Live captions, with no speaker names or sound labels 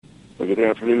Well, good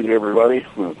afternoon, everybody.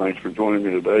 Thanks for joining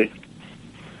me today.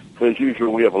 As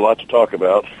usual, we have a lot to talk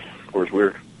about. Of course,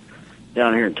 we're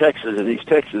down here in Texas. In East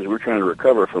Texas, we're trying to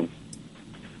recover from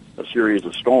a series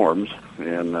of storms,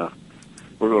 and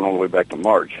we're going all the way back to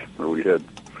March, where we had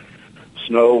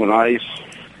snow and ice,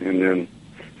 and then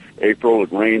April,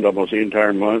 it rained almost the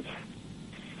entire month.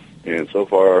 And so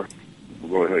far,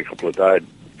 we're going to have a couple of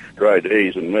dry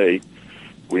days in May.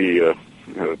 We had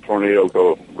a tornado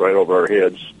go right over our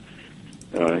heads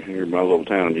here in my little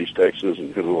town in East Texas,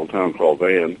 and hit a little town called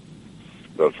Van,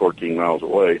 about 14 miles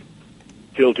away.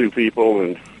 Killed 2 people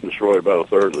and destroyed about a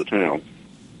third of the town.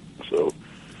 So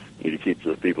you need to keep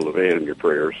the people of Van in your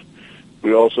prayers.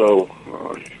 We also,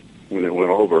 when it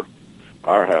went over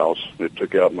our house, it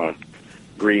took out my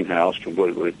greenhouse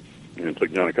completely and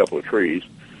took down a couple of trees.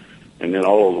 And then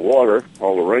all of the water,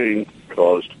 all the rain,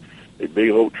 caused a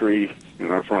big oak tree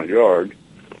in our front yard,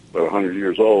 about 100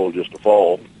 years old, just to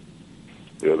fall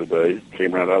the other day.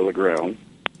 Came right out of the ground.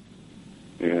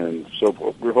 And so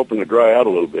we're hoping to dry out a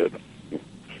little bit.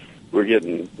 We're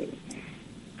getting,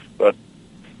 about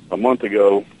a month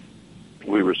ago,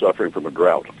 we were suffering from a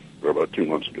drought, or about 2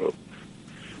 months ago.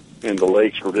 And the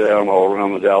lakes were down all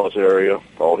around the Dallas area,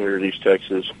 all here in East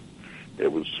Texas.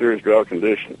 It was serious drought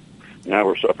condition. Now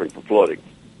we're suffering from flooding.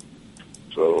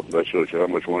 So that shows you how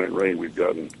much rain we've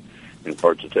gotten in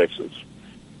parts of Texas.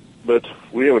 But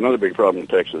we have another big problem in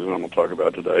Texas, and I'm going to talk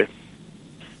about today.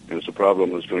 And it's a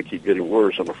problem that's going to keep getting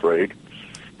worse, I'm afraid.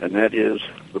 And that is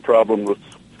the problem with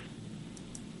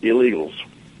illegals,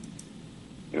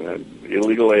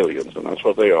 illegal aliens, and that's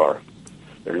what they are.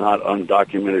 They're not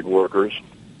undocumented workers.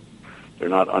 They're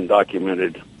not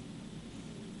undocumented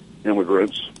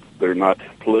immigrants. They're not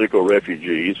political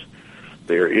refugees.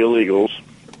 They are illegals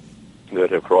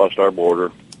that have crossed our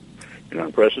border in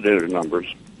unprecedented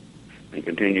numbers and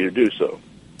continue to do so.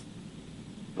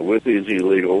 With these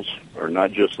illegals are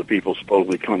not just the people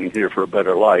supposedly coming here for a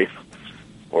better life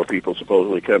or people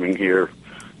supposedly coming here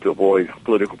to avoid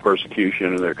political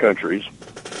persecution in their countries,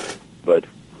 but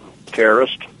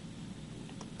terrorists,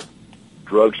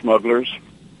 drug smugglers,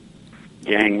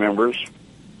 gang members,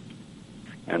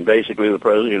 and basically the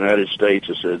President of the United States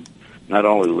has said, not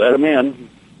only let them in,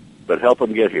 but help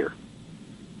them get here.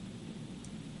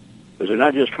 Because they're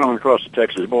not just coming across the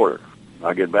Texas border.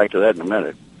 I'll get back to that in a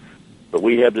minute. But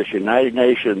we have this United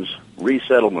Nations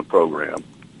resettlement program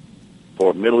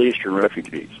for Middle Eastern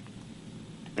refugees.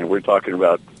 And we're talking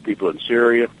about people in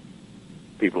Syria,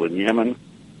 people in Yemen.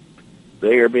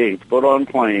 They are being put on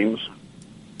planes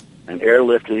and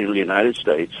airlifted into the United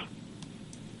States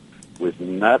with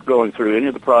not going through any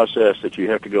of the process that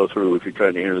you have to go through if you're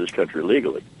trying to enter this country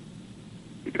legally.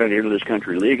 If you're trying to enter this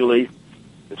country legally,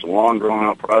 it's a long,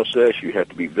 drawn-out process. You have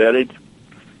to be vetted.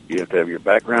 You have to have your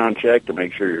background checked to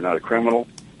make sure you're not a criminal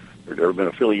or ever been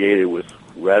affiliated with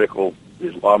radical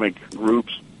Islamic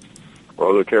groups or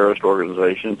other terrorist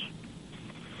organizations.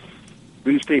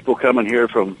 These people coming here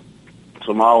from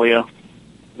Somalia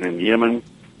and Yemen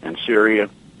and Syria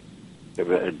have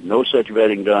had no such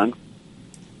vetting done.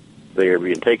 They are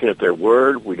being taken at their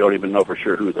word. We don't even know for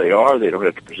sure who they are. They don't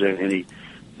have to present any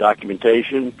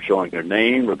documentation showing their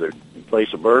name or their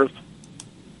place of birth.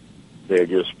 They're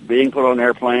just being put on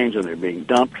airplanes and they're being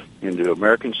dumped into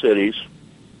American cities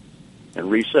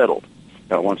and resettled.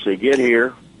 Now, once they get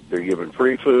here, they're given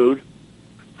free food,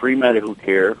 free medical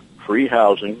care, free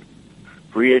housing,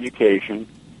 free education,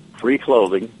 free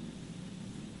clothing,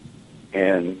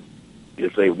 and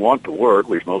if they want to work,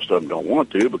 which most of them don't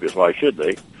want to, because why should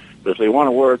they? But if they want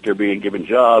to work, they're being given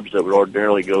jobs that would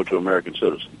ordinarily go to American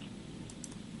citizens.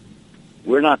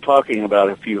 We're not talking about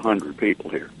a few hundred people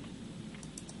here.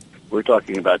 We're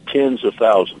talking about tens of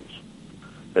thousands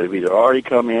that have either already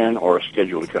come in or are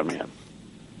scheduled to come in.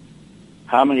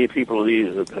 How many of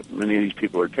these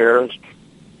people are terrorists?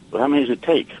 Well, how many does it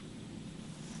take?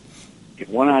 If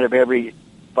 1 out of every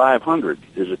 500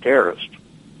 is a terrorist,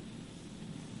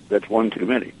 that's one too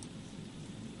many.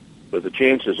 But the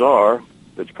chances are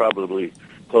it's probably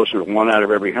closer to 1 out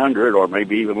of every 100 or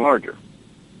maybe even larger.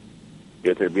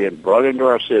 If they're being brought into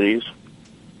our cities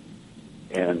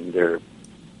and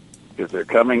if they're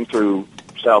coming through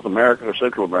South America or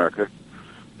Central America,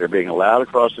 they're being allowed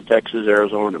across the Texas,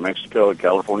 Arizona, New Mexico, and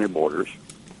California borders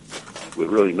with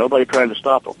really nobody trying to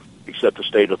stop them except the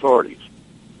state authorities.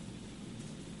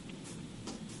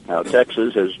 Now,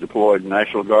 Texas has deployed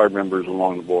National Guard members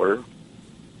along the border,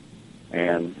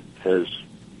 and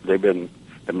they've been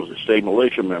state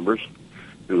militia members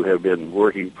who have been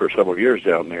working for several years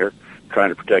down there trying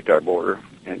to protect our border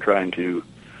and trying to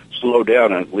slow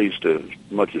down at least as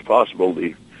much as possible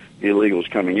the illegals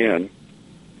coming in.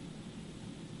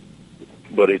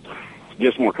 But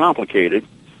gets more complicated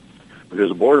because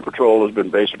the Border Patrol has been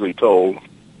basically told,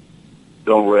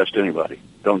 don't arrest anybody,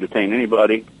 don't detain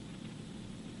anybody.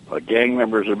 Gang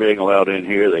members are being allowed in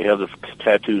here. They have the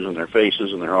tattoos on their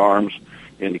faces and their arms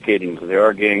indicating that they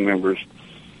are gang members.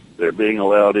 They're being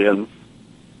allowed in.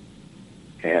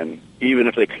 And even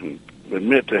if they can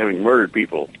admit to having murdered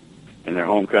people in their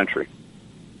home country,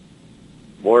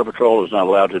 Border Patrol is not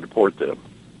allowed to deport them.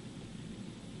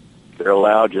 They're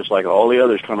allowed, just like all the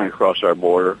others coming across our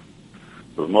border,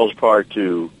 for the most part,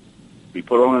 to be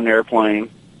put on an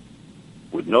airplane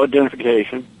with no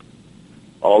identification.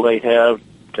 All they have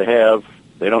to have,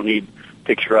 they don't need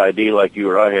picture ID like you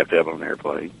or I have to have on an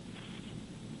airplane.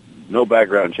 No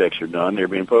background checks are done. They're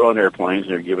being put on airplanes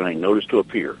and they're given a notice to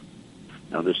appear.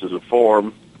 Now, this is a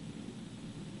form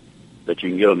that you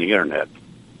can get on the internet,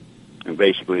 and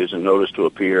basically is a notice to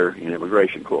appear in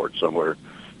immigration court somewhere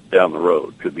down the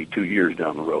road. Could be 2 years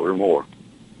down the road or more.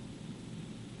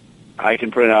 I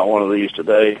can print out one of these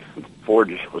today,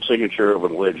 forge a signature of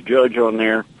an alleged judge on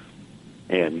there,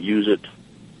 and use it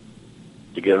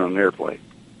to get on an airplane.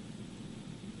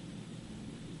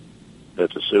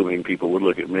 That's assuming people would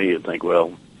look at me and think,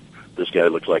 well, this guy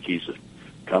looks like he's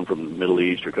come from the Middle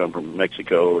East or come from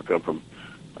Mexico or come from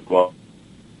Guatemala.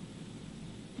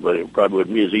 But it probably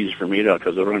wouldn't be as easy for me now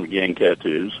because I don't have gang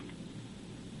tattoos.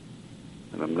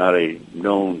 And I'm not a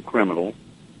known criminal.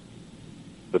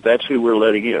 But that's who we're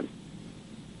letting in.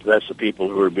 That's the people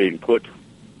who are being put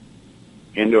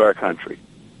into our country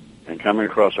and coming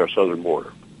across our southern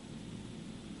border.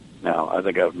 Now, I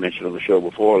think I've mentioned on the show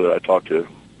before that I talked to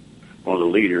one of the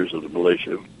leaders of the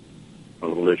militia.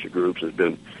 One of the militia groups has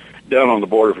been down on the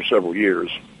border for several years.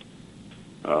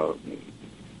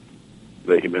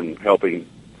 They have been helping,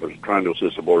 or trying to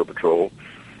assist the Border Patrol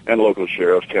and local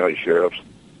sheriffs, county sheriffs,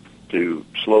 to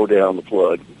slow down the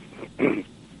flood.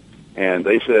 And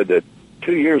they said that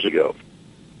 2 years ago,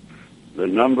 the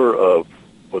number of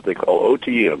what they call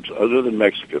OTMs, other than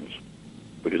Mexicans,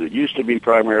 because it used to be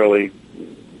primarily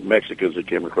Mexicans that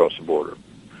came across the border.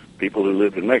 People who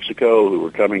lived in Mexico, who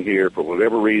were coming here for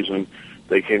whatever reason,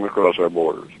 they came across our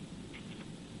borders.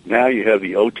 Now you have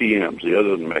the OTMs, the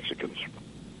other than Mexicans.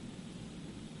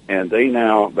 And they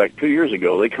now, back 2 years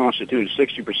ago, they constituted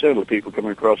 60% of the people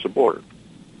coming across the border.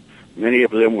 Many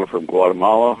of them were from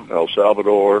Guatemala, El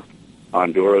Salvador,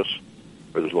 Honduras,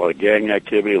 where there's a lot of gang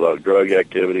activity, a lot of drug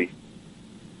activity.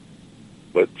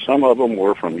 But some of them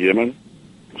were from Yemen,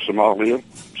 Somalia,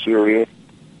 Syria,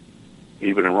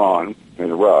 even Iran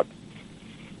and Iraq.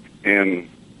 And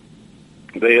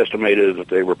they estimated that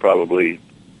they were probably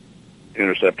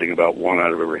intercepting about 1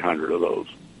 out of every 100 of those.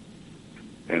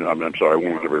 And I'm sorry,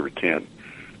 1 out of every 10.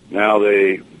 Now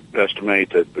they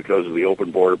estimate that because of the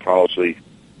open border policy,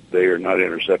 they are not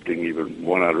intercepting even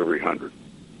 1 out of every 100.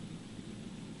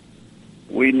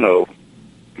 We know,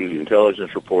 through the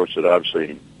intelligence reports that I've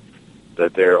seen,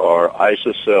 that there are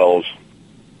ISIS cells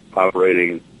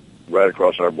operating right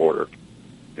across our border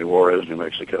in Juarez, New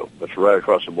Mexico. That's right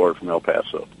across the border from El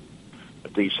Paso.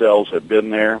 But these cells have been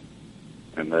there,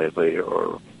 and they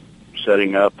are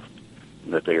setting up,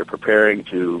 and that they are preparing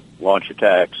to launch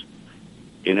attacks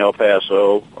in El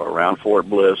Paso or around Fort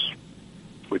Bliss,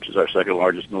 which is our second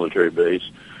largest military base.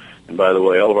 And by the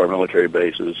way, all of our military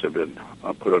bases have been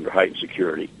put under heightened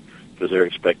security because they're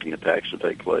expecting attacks to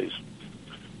take place.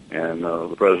 And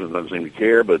the president doesn't seem to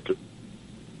care, but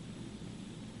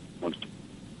wants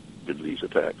to do these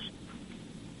attacks.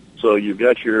 So you've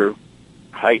got your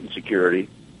heightened security,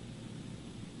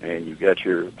 and you've got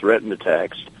your threatened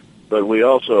attacks, but we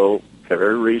also have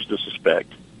every reason to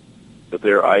suspect that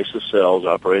there are ISIS cells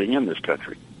operating in this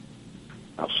country.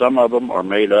 Now, some of them are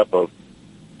made up of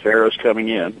terrorists coming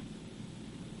in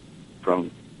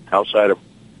from outside of,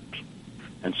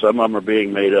 and some of them are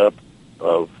being made up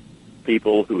of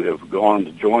people who have gone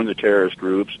to join the terrorist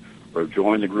groups or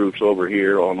join the groups over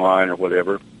here online or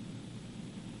whatever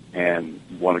and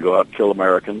want to go out and kill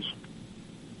Americans.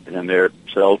 And then their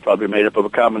cells probably made up of a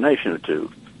combination of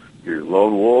two. Your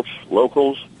lone wolves,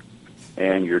 locals,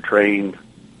 and your trained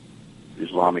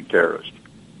Islamic terrorists.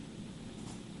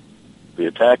 The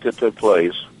attack that took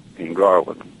place in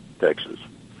Garland, Texas,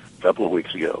 a couple of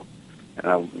weeks ago,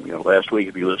 and last week,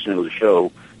 if you listened to the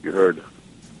show, you heard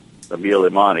Emil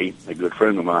Imani, a good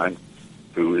friend of mine,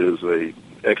 who is an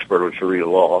expert on Sharia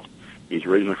law. He's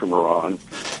originally from Iran.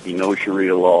 He knows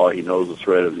Sharia law. He knows the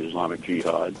threat of the Islamic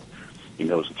Jihad. He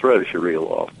knows the threat of Sharia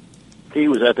law. He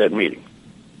was at that meeting.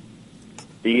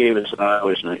 He gave us an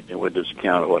eyewitness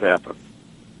account of what happened.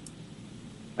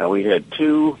 Now, we had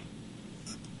 2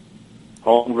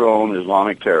 homegrown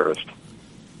Islamic terrorists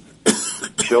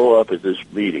show up at this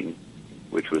meeting,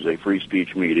 which was a free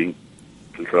speech meeting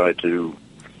to try to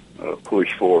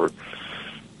push for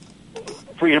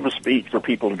freedom of speech for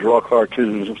people to draw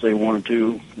cartoons if they wanted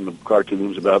to. And the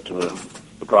cartoons about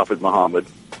the Prophet Muhammad.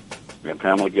 And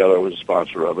Pamela Geller was a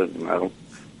sponsor of it. And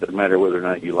doesn't matter whether or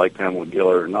not you like Pamela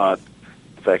Geller or not.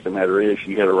 The fact of the matter is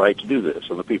she had a right to do this.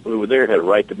 And the people who were there had a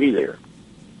right to be there.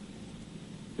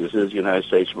 This is the United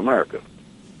States of America.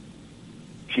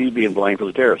 She's being blamed for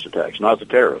the terrorist attacks, not the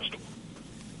terrorist.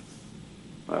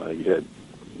 You had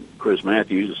Chris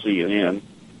Matthews of CNN,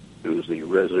 who was the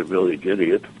resident village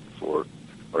idiot for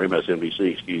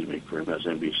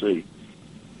MSNBC,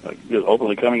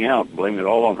 openly coming out and blaming it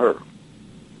all on her.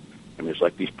 I mean, it's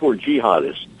like these poor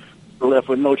jihadists were left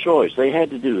with no choice. They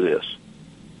had to do this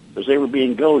because they were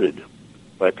being goaded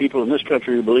by people in this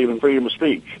country who believe in freedom of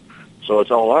speech. So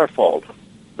it's all our fault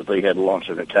that they had to launch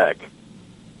an attack.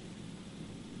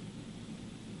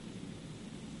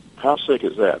 How sick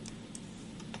is that?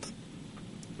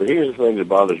 But here's the thing that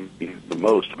bothers me the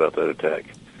most about that attack,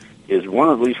 is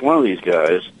at least one of these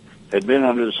guys had been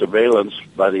under the surveillance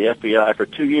by the FBI for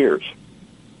 2 years.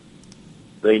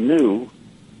 They knew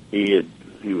he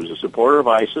was a supporter of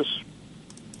ISIS.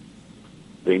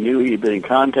 They knew he had been in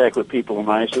contact with people in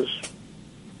ISIS.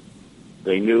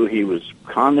 They knew he was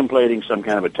contemplating some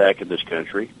kind of attack in this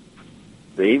country.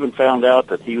 They even found out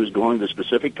that he was going to a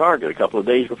specific target a couple of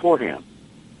days beforehand.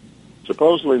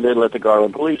 Supposedly, they'd let the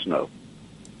Garland police know.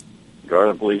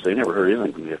 Garland police, they never heard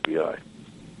anything from the FBI.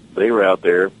 They were out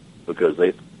there because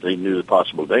they knew the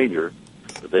possible danger,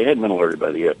 but they hadn't been alerted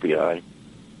by the FBI.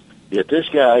 Yet this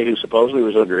guy, who supposedly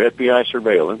was under FBI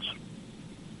surveillance,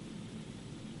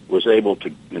 was able to,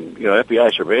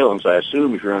 FBI surveillance, I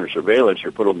assume if you're under surveillance,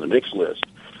 you're put on the NICS list,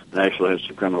 National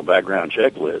Institute Criminal Background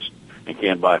Check list, and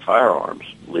can't buy firearms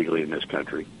legally in this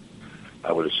country.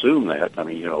 I would assume that. I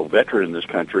mean, a veteran in this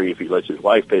country, if he lets his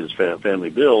wife pay his family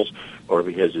bills, or if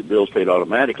he has his bills paid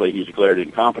automatically, he's declared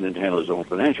incompetent to handle his own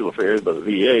financial affairs by the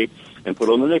VA and put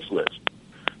on the NICS list.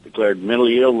 Declared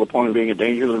mentally ill to the point of being a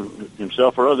danger to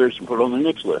himself or others and put on the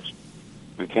NICS list.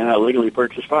 And cannot legally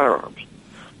purchase firearms.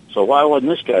 So why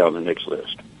wasn't this guy on the NICS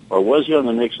list? Or was he on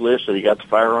the NICS list and he got the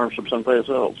firearms from someplace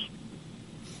else?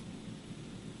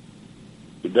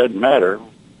 It doesn't matter.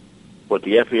 What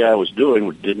the FBI was doing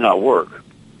did not work.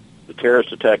 The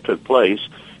terrorist attack took place,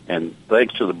 and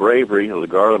thanks to the bravery of the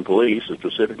Garland police, and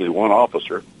specifically one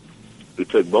officer, who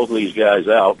took both of these guys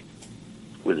out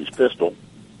with his pistol,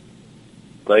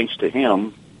 thanks to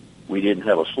him, we didn't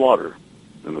have a slaughter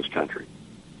in this country.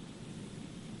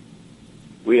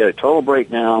 We had a total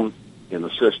breakdown in the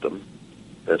system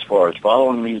as far as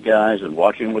following these guys and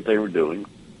watching what they were doing.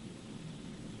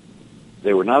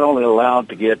 They were not only allowed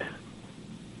to get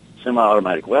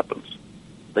semi-automatic weapons,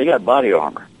 they got body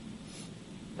armor.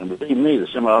 And believe me, the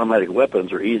semi-automatic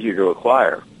weapons are easier to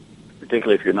acquire,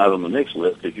 particularly if you're not on the NICS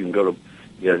list, because you can go to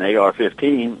get an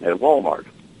AR-15 at Walmart.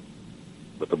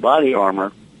 But the body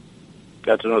armor,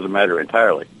 that's another matter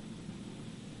entirely.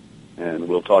 And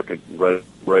we'll talk at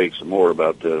break some more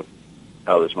about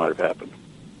how this might have happened.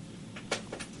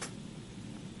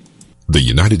 The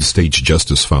United States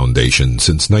Justice Foundation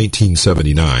since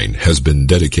 1979 has been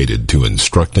dedicated to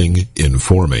instructing,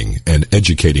 informing, and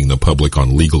educating the public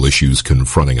on legal issues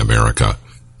confronting America.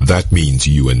 That means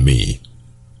you and me.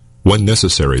 When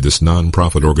necessary, this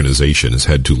nonprofit organization has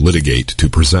had to litigate to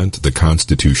present the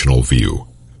constitutional view.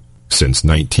 Since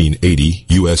 1980,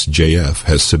 USJF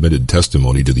has submitted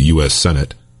testimony to the U.S.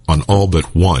 Senate on all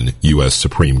but one U.S.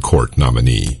 Supreme Court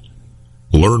nominee.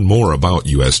 Learn more about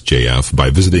USJF by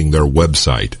visiting their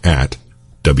website at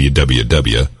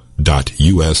www.usjf.net.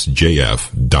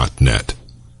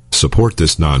 Support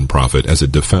this nonprofit as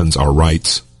it defends our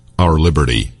rights, our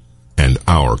liberty, and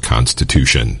our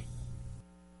Constitution.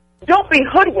 Don't be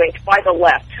hoodwinked by the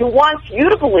left, who wants you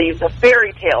to believe the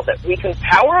fairy tale that we can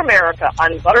power America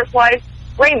on butterflies,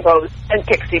 rainbows, and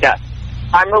pixie dust.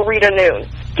 I'm Marita Noon.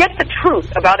 Get the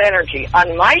truth about energy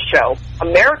on my show,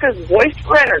 America's Voice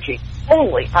for Energy,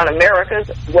 only on America's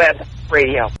Web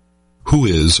Radio. Who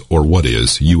is or what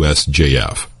is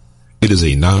USJF? It is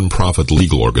a nonprofit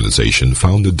legal organization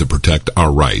founded to protect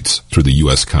our rights through the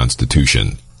U.S.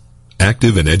 Constitution.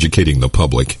 Active in educating the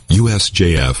public,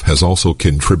 USJF has also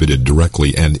contributed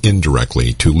directly and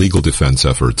indirectly to legal defense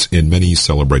efforts in many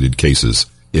celebrated cases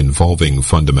involving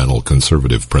fundamental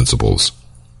conservative principles.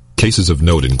 Cases of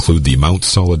note include the Mount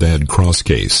Soledad Cross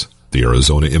case, the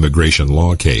Arizona immigration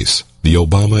law case, the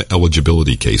Obama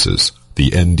eligibility cases,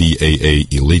 the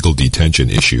NDAA illegal detention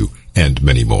issue, and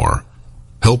many more.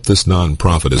 Help this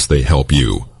nonprofit as they help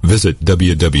you. Visit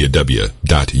www.usjf.net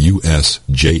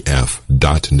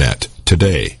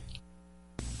today.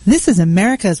 This is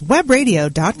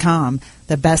americaswebradio.com,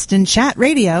 the best in chat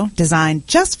radio designed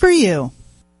just for you.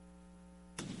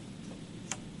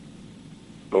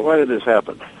 But why did this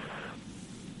happen?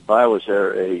 Why was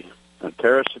there a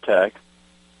terrorist attack?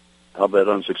 I'll bet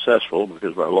unsuccessful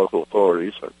because of our local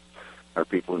authorities, our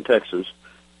people in Texas.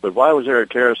 But why was there a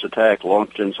terrorist attack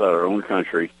launched inside our own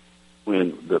country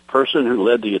when the person who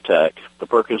led the attack, the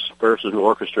person who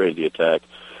orchestrated the attack,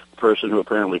 the person who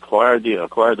apparently acquired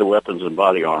the weapons and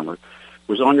body armor,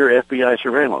 was under FBI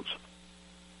surveillance?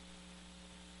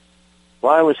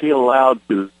 Why was he allowed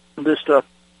to do this stuff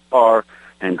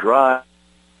and drive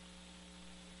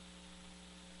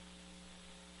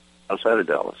outside of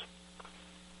Dallas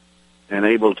and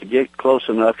able to get close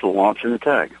enough to launch an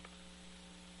attack?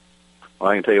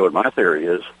 Well, I can tell you what my theory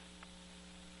is.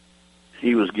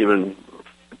 He was given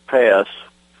a pass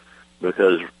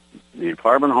because the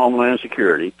Department of Homeland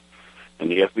Security, and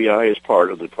the FBI is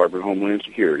part of the Department of Homeland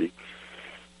Security,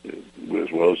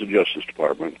 as well as the Justice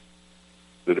Department.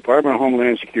 The Department of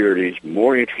Homeland Security is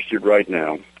more interested right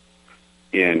now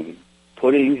in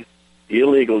putting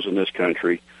illegals in this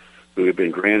country who have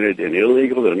been granted an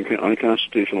illegal and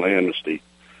unconstitutional amnesty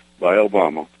by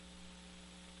Obama.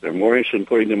 They're more interested in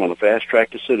putting them on a fast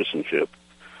track to citizenship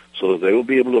so that they will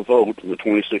be able to vote in the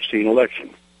 2016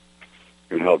 election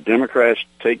and help Democrats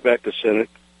take back the Senate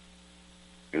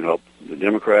and help the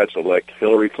Democrats elect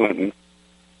Hillary Clinton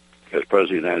as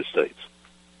President of the United States.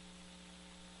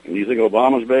 And you think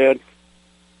Obama's bad?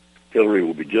 Hillary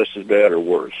will be just as bad or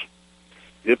worse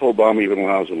if Obama even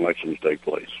allows an election to take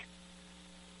place.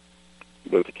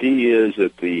 But the key is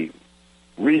that the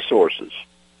resources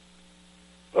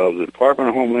of the Department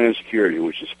of Homeland Security,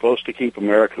 which is supposed to keep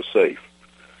America safe,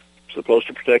 supposed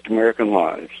to protect American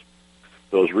lives,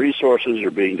 those resources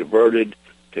are being diverted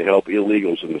to help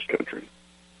illegals in this country,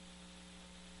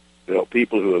 to help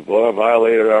people who have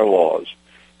violated our laws.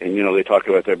 And, they talk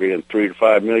about there being 3 to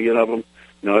 5 million of them.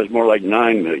 No, it's more like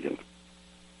 9 million.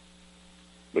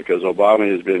 Because Obama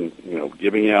has been,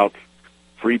 giving out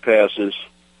free passes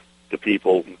to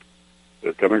people that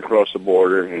are coming across the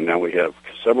border, and now we have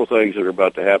several things that are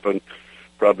about to happen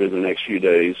probably in the next few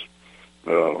days,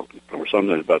 or something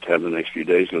that's about to happen in the next few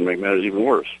days, going to make matters even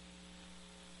worse.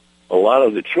 A lot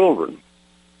of the children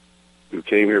who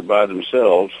came here by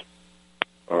themselves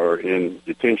are in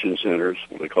detention centers.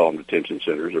 Well, they call them detention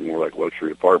centers. They're more like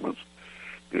luxury apartments.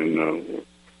 And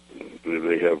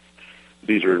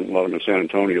these are a lot of them in the San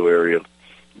Antonio area.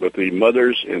 But the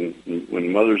mothers, and when the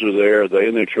mothers are there, they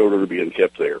and their children are being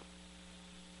kept there.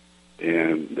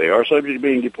 And they are subject to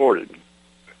being deported.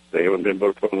 They haven't been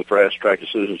put on the fast track to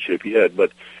citizenship yet,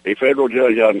 but a federal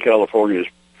judge out in California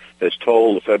has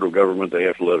told the federal government they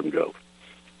have to let them go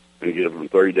and give them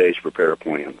 30 days to prepare a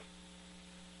plan.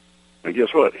 And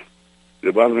guess what?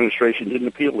 The Obama administration didn't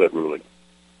appeal that ruling.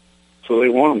 So they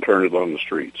want them turned on the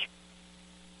streets.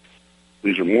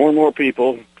 These are more and more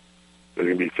people that are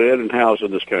going to be fed and housed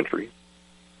in this country.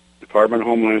 The Department of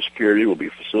Homeland Security will be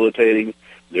facilitating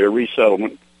their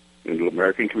resettlement into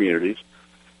American communities.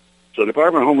 So the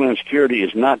Department of Homeland Security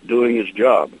is not doing its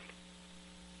job.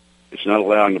 It's not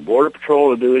allowing the Border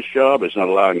Patrol to do its job. It's not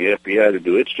allowing the FBI to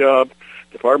do its job.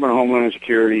 The Department of Homeland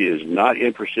Security is not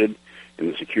interested in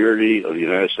the security of the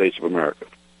United States of America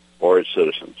or its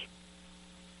citizens.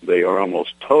 They are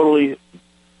almost totally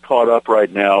caught up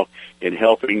right now in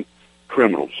helping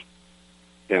criminals.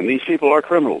 And these people are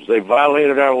criminals. They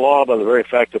violated our law by the very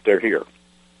fact that they're here.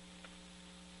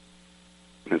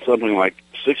 And something like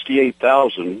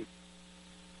 68,000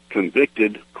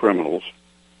 convicted criminals,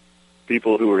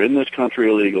 people who were in this country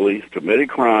illegally, committed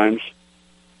crimes,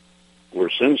 were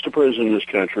sentenced to prison in this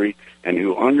country, and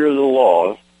who under the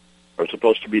law are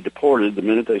supposed to be deported the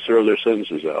minute they serve their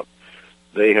sentences out.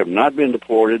 They have not been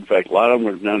deported. In fact, a lot of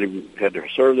them have not even had to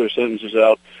serve their sentences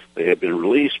out. They have been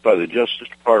released by the Justice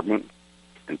Department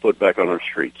and put back on our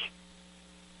streets.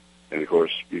 And, of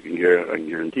course, I can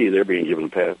guarantee they're being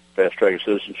given a fast track of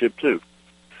citizenship, too.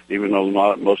 Even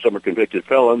though most of them are convicted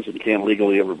felons and can't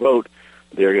legally ever vote,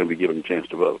 they're going to be given a chance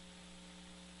to vote.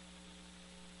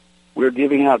 We're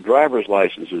giving out driver's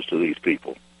licenses to these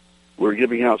people. We're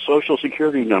giving out Social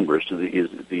Security numbers to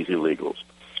these illegals.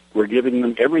 We're giving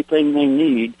them everything they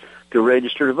need to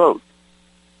register to vote.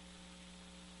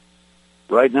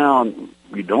 Right now,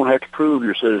 you don't have to prove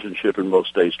your citizenship in most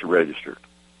states to register.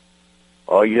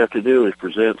 All you have to do is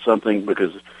present something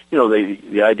because,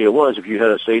 the idea was if you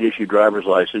had a state-issued driver's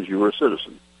license, you were a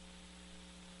citizen.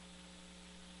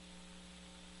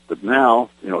 But now,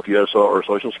 if you had a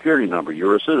Social Security number,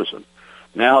 you're a citizen.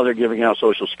 Now they're giving out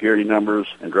Social Security numbers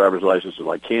and driver's licenses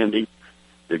like candy,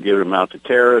 They're giving them out to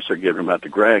terrorists. They're giving them out to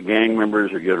gang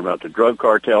members. They're giving them out to drug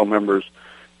cartel members.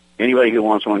 Anybody who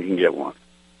wants one can get one.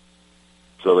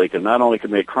 So they can not only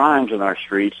commit crimes in our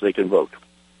streets, they can vote.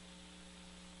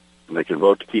 And they can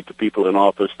vote to keep the people in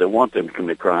office that want them to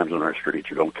commit crimes on our streets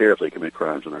or don't care if they commit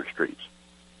crimes on our streets.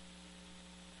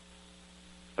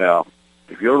 Now,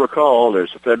 if you'll recall,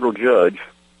 there's a federal judge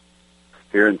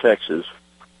here in Texas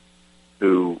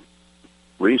who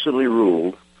recently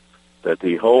ruled that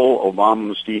the whole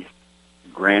Obama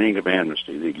granting of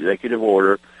amnesty, the executive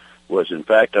order, was in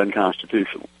fact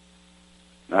unconstitutional.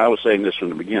 Now, I was saying this from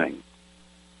the beginning,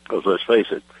 because let's face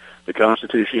it, the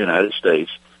Constitution of the United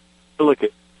States, look at,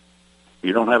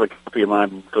 you don't have a copy of my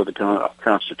book of the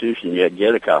Constitution yet,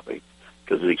 get a copy,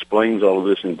 because it explains all of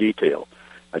this in detail.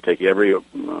 I take every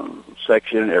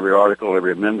section, every article,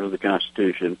 every amendment of the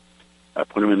Constitution, I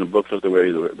put them in the booklet the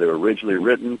way they were originally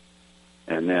written,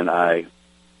 and then I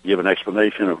give an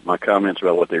explanation of my comments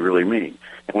about what they really mean.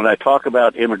 And when I talk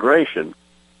about immigration,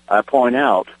 I point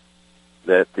out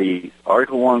that the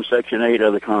Article 1, Section 8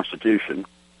 of the Constitution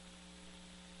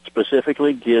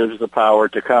specifically gives the power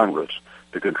to Congress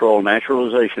to control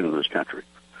naturalization of this country.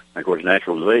 And of course,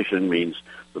 naturalization means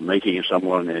the making of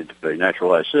someone a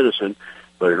naturalized citizen,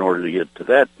 but in order to get to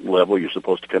that level, you're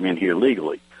supposed to come in here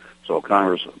legally. So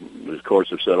Congress, the courts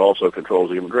have said, also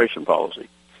controls the immigration policy.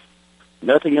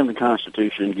 Nothing in the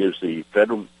Constitution gives the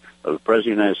President of the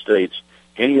United States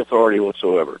any authority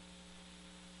whatsoever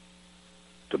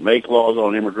to make laws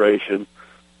on immigration.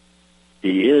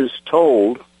 He is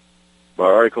told by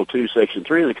Article 2, Section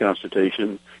 3 of the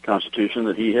Constitution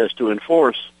that he has to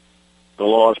enforce the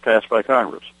laws passed by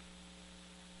Congress.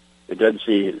 It doesn't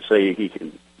say he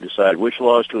can decide which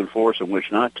laws to enforce and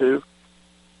which not to.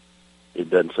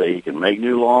 It doesn't say he can make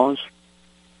new laws.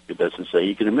 It doesn't say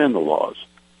he can amend the laws.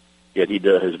 Yet he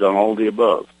has done all of the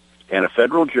above. And a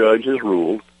federal judge has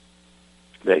ruled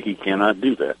that he cannot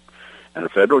do that. And a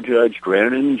federal judge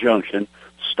granted an injunction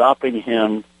stopping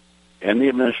him and the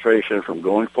administration from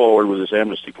going forward with this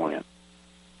amnesty plan.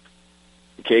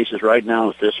 The case is right now in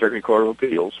the Fifth Circuit Court of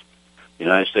Appeals. The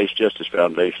United States Justice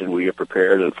Foundation, we have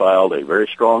prepared and filed a very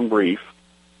strong brief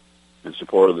in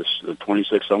support of the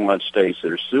 26 some-odd states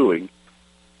that are suing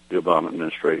the Obama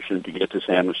administration to get this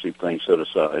amnesty thing set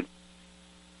aside.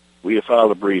 We have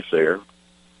filed a brief there.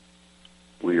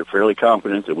 We are fairly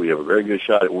confident that we have a very good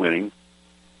shot at winning.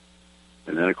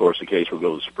 And then, of course, the case will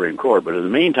go to the Supreme Court. But in the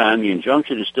meantime, the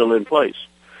injunction is still in place.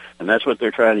 And that's what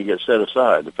they're trying to get set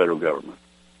aside, the federal government.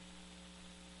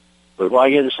 But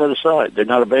why get it set aside? They're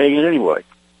not obeying it anyway.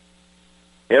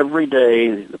 Every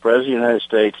day, the President of the United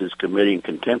States is committing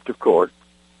contempt of court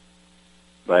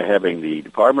by having the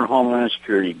Department of Homeland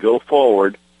Security go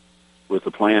forward with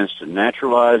the plans to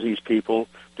naturalize these people,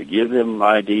 to give them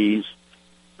IDs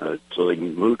so they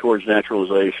can move towards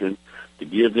naturalization, to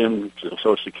give them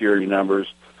Social Security numbers,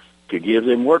 to give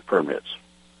them work permits.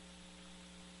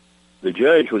 The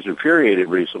judge was infuriated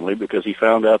recently because he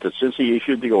found out that since he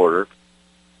issued the order,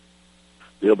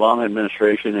 the Obama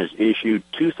administration has issued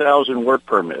 2,000 work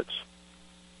permits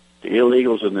to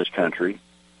illegals in this country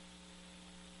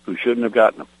who shouldn't have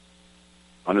gotten them.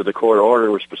 Under the court order,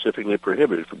 were specifically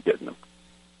prohibited from getting them.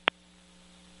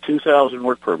 2,000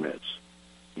 work permits.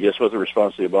 Guess what the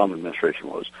response to the Obama administration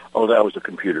was? Oh, that was a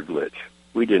computer glitch.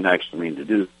 We didn't actually mean to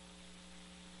do that.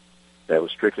 That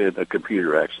was strictly a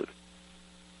computer accident.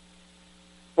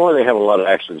 Boy, they have a lot of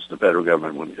accidents in the federal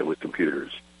government with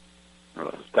computers.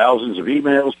 Thousands of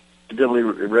emails digitally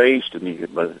erased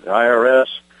by the IRS.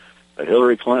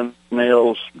 Hillary Clinton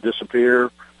mails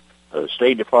disappear. The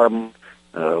State Department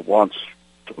wants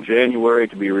till January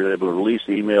to be able to release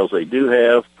the emails they do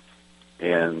have.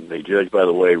 And the judge, by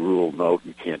the way, ruled, no,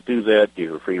 you can't do that. You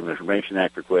have a Freedom of Information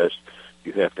Act request.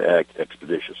 You have to act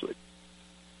expeditiously.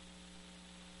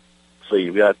 So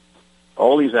you've got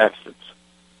all these accidents.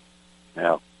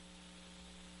 Now,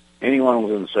 anyone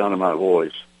within the sound of my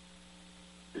voice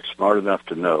is smart enough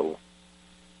to know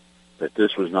that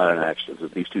this was not an accident,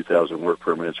 that these 2,000 work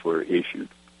permits were issued,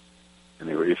 and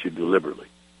they were issued deliberately.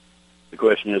 The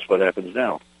question is, what happens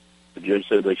now? The judge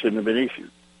said they shouldn't have been issued.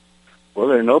 Well,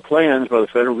 there are no plans by the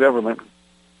federal government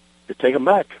to take them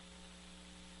back.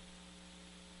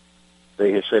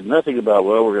 They have said nothing about,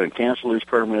 well, we're going to cancel these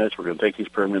permits, we're going to take these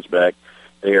permits back.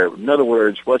 In other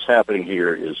words, what's happening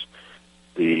here is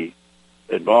the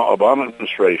Obama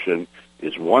administration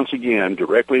is once again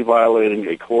directly violating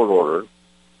a court order,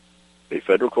 a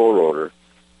federal court order,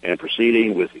 and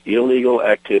proceeding with illegal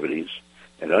activities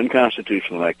and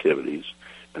unconstitutional activities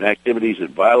and activities that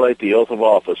violate the oath of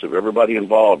office of everybody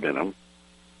involved in them.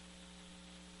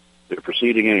 They're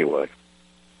proceeding anyway.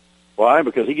 Why?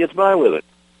 Because he gets by with it.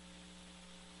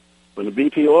 when the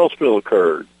BP oil spill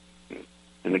occurred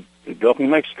in the Gulf of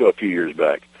Mexico a few years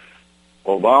back,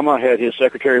 Obama had his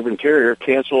Secretary of Interior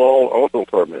cancel all oil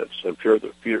permits and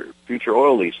future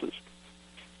oil leases.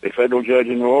 A federal judge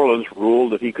in New Orleans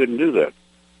ruled that he couldn't do that.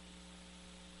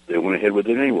 They went ahead with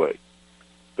it anyway.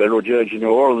 Federal judge in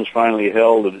New Orleans finally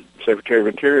held the Secretary of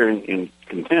Interior in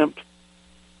contempt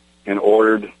and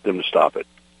ordered them to stop it.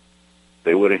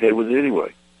 They went ahead with it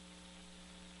anyway.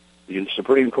 The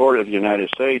Supreme Court of the United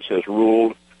States has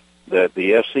ruled that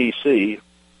the FCC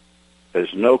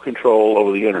has no control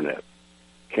over the Internet,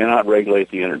 cannot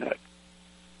regulate the Internet.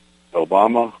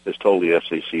 Obama has told the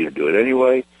FCC to do it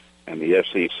anyway, and the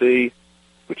FCC,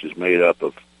 which is made up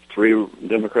of 3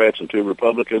 Democrats and 2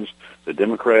 Republicans, the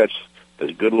Democrats, as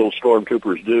good little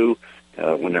stormtroopers do,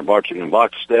 when they're marching in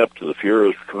lockstep to the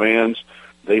Fuhrer's commands,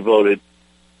 they voted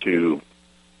to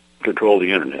control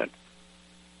the Internet.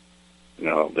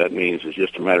 Now, that means it's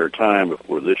just a matter of time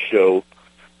before this show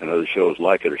and other shows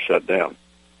like it are shut down.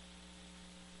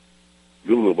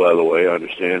 Google, by the way, I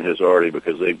understand, has already,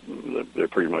 because they're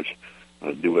pretty much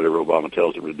do whatever Obama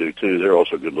tells them to do, too. They're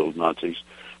also good little Nazis.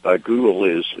 Google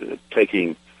is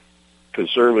taking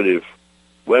conservative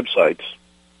websites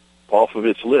off of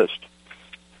its list.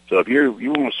 So if you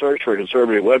want to search for a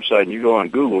conservative website and you go on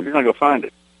Google, you're not going to find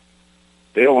it.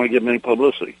 They don't want to give them any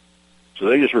publicity. So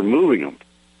they're just removing them.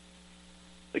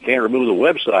 They can't remove the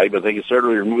website, but they can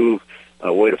certainly remove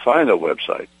a way to find that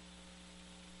website.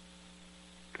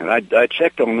 And I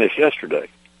checked on this yesterday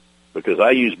because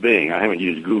I use Bing. I haven't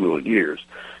used Google in years,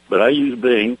 but I use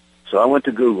Bing. So I went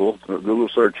to Google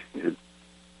search, and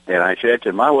I checked,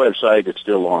 and my website is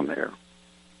still on there.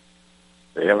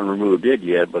 They haven't removed it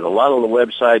yet, but a lot of the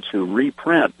websites who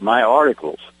reprint my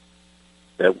articles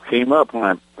that came up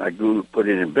when I Google put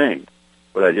it in Bing,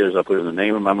 what I did is I put in the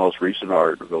name of my most recent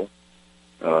article,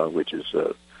 which is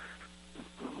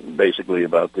basically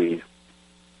about the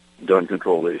gun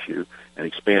control issue and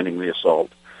expanding the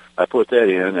assault. I put that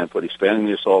in and put expanding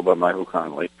the assault by Michael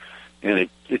Connelly, and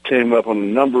it came up on a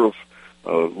number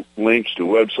of links to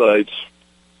websites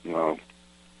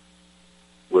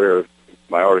where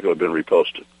my article had been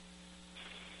reposted.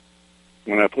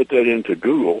 When I put that into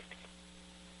Google,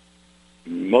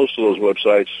 most of those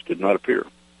websites did not appear.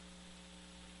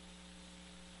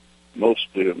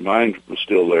 Mine was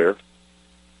still there,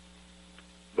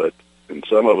 and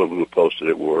some of them who posted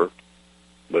it were,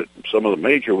 but some of the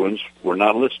major ones were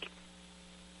not listed.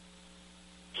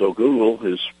 So Google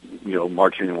is,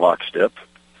 marching in lockstep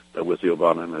with the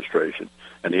Obama administration,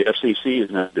 and the FCC is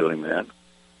not doing that.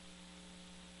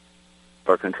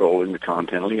 Are controlling the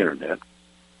content of the Internet,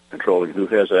 controlling who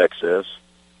has access,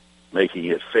 making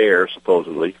it fair,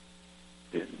 supposedly.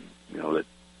 That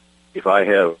if I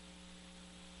have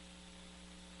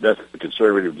a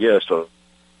conservative guest,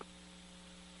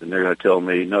 then they're going to tell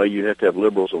me, no, you have to have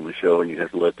liberals on the show, and you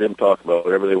have to let them talk about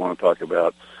whatever they want to talk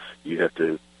about. You have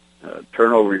to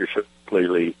turn over your show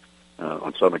completely,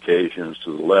 on some occasions,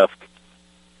 to the left.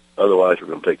 Otherwise, we're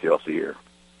going to take you off the air.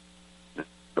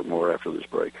 But more after this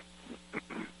break.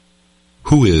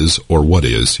 Who is or what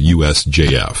is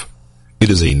USJF? It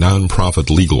is a non-profit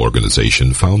legal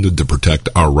organization founded to protect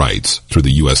our rights through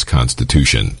the U.S.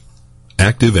 Constitution.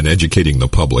 Active in educating the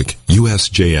public,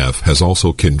 USJF has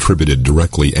also contributed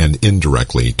directly and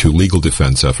indirectly to legal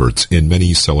defense efforts in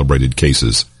many celebrated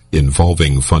cases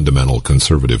involving fundamental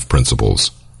conservative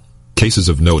principles. Cases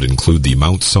of note include the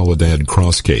Mount Soledad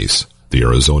Cross case, the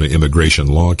Arizona immigration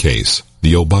law case,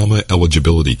 the Obama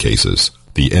eligibility cases,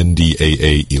 the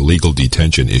NDAA illegal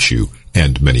detention issue,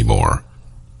 and many more.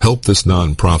 Help this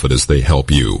nonprofit as they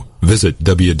help you. Visit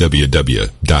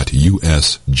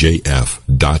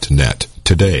www.usjf.net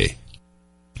today.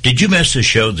 Did you miss a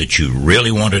show that you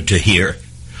really wanted to hear?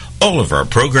 All of our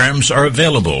programs are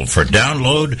available for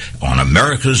download on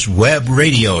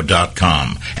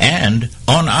americaswebradio.com and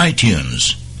on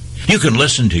iTunes. You can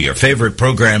listen to your favorite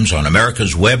programs on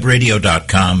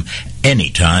americaswebradio.com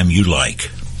anytime you like.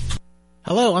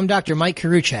 Hello, I'm Dr. Mike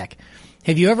Karuchak.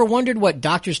 Have you ever wondered what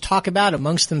doctors talk about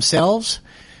amongst themselves?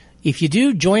 If you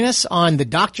do, join us on the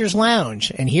Doctor's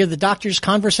Lounge and hear the doctors'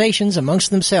 conversations amongst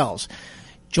themselves.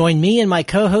 Join me and my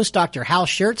co-host, Dr. Hal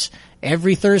Schertz,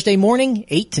 every Thursday morning,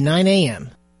 8 to 9 a.m.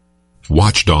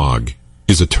 Watchdog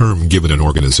is a term given an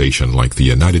organization like the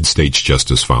United States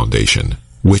Justice Foundation,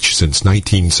 which since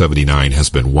 1979 has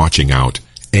been watching out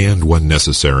and, when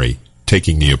necessary,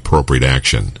 taking the appropriate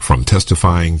action, from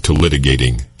testifying to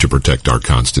litigating to protect our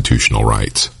constitutional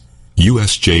rights.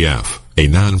 USJF, a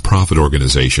non-profit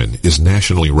organization, is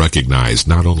nationally recognized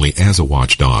not only as a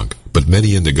watchdog, but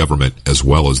many in the government, as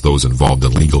well as those involved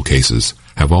in legal cases,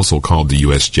 have also called the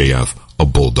USJF a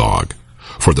bulldog.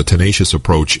 for the tenacious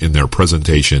approach in their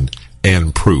presentation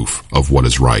and proof of what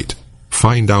is right.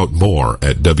 Find out more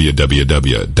at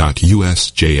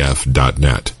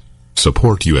www.usjf.net.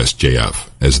 Support USJF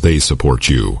as they support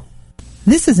you.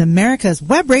 This is America's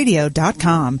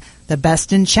Webradio.com, the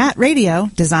best in chat radio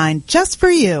designed just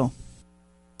for you.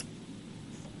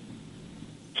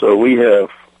 So we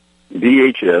have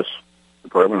DHS,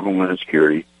 Department of Homeland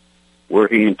Security,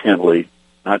 working intently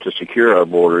not to secure our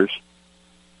borders,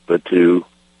 but to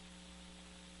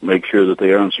make sure that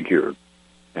they are unsecured,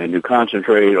 and to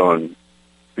concentrate on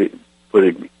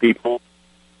putting people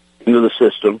into the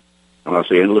system. When I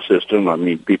say into the system, I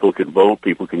mean people can vote,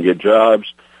 people can get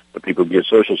jobs, but people get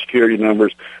Social Security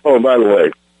numbers. Oh, and by the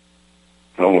way,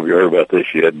 I don't know if you heard about this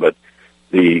yet, but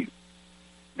the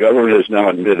government has now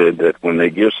admitted that when they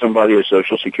give somebody a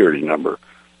Social Security number,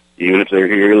 even if they're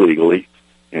here illegally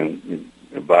and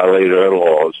violate our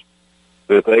laws,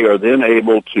 that they are then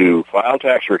able to file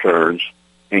tax returns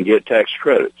and get tax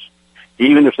credits,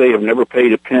 even if they have never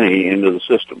paid a penny into the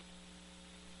system.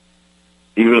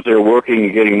 Even if they're working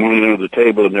and getting money under the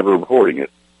table and never reporting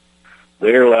it,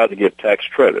 they're allowed to get tax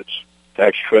credits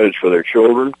for their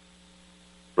children,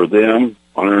 for them,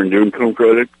 unearned income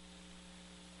credit.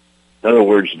 In other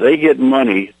words, they get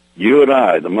money, you and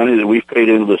I, the money that we've paid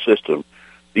into the system,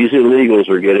 these illegals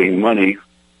are getting money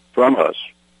from us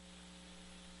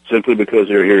simply because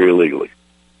they're here illegally,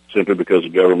 simply because the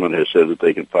government has said that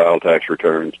they can file tax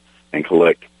returns and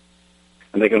collect.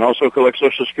 And they can also collect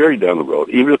Social Security down the road,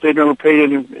 even if they've never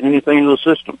paid anything into the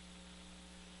system.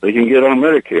 They can get on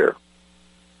Medicare,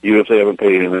 even if they haven't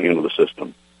paid anything into the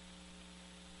system.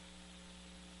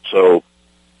 So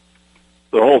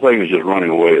the whole thing is just running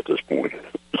away at this point.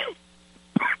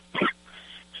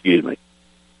 Excuse me.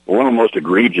 Well, one of the most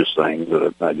egregious things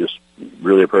that I just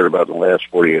really have heard about in the last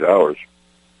 48 hours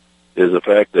is the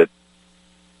fact that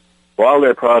while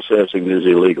they're processing these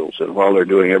illegals and while they're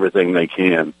doing everything they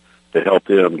can to help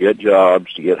them get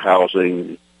jobs, to get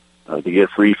housing, to get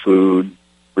free food,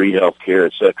 free health care,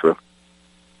 etc.,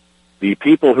 the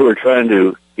people who are trying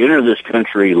to enter this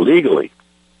country legally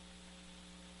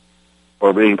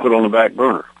are being put on the back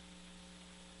burner.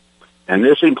 And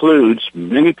this includes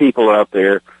many people out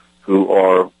there who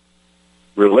are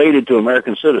related to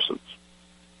American citizens.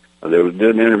 There was an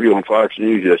interview on Fox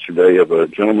News yesterday of a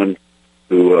gentleman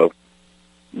who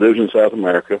lives in South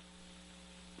America,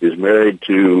 is married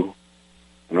to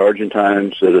an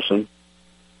Argentine citizen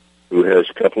who has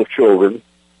a couple of children,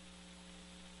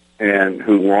 and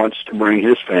who wants to bring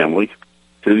his family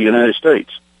to the United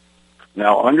States.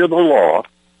 Now, under the law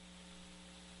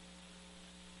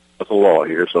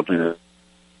here,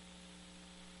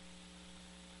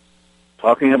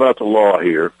 talking about the law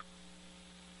here,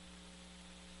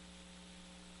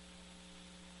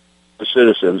 the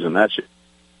citizens, and that's it,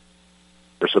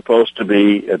 are supposed to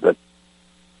be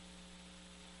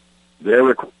their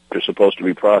requests are supposed to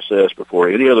be processed before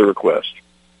any other request,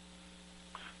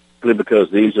 simply because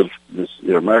these are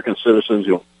American citizens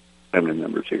who have family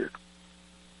members here.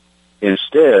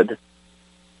 Instead,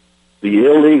 the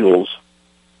illegals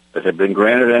that have been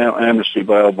granted amnesty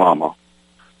by Obama,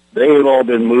 they have all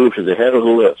been moved to the head of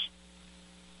the list.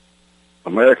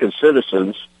 American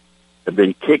citizens have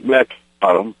been kicked back to the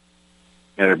bottom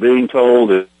and are being told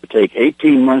that it will take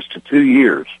 18 months to 2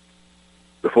 years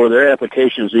before their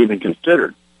application is even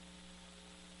considered,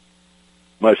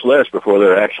 much less before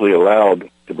they're actually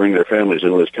allowed to bring their families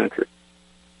into this country.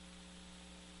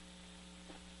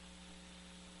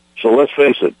 So let's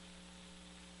face it,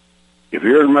 if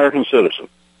you're an American citizen,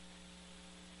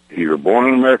 if you were born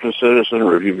an American citizen,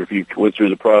 or if you went through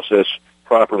the process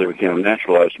properly and became a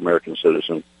naturalized American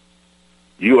citizen,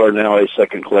 you are now a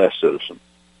second-class citizen.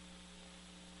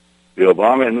 The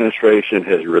Obama administration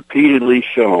has repeatedly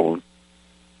shown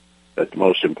that the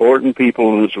most important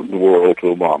people in the world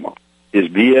to Obama, his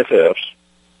BFFs,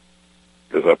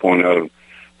 as I point out in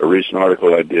a recent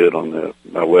article I did on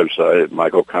my website at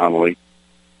Michael Connolly,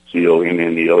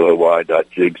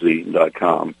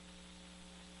 CONNELY.jigsy.com.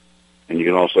 And you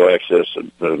can also access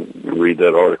and read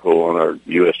that article on our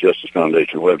U.S. Justice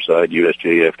Foundation website,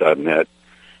 usjf.net.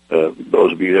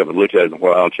 Those of you who haven't looked at it in a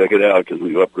while, check it out because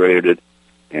we've upgraded it,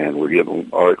 and we're getting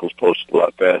articles posted a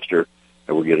lot faster,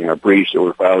 and we're getting our briefs that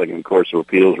we're filing in courts of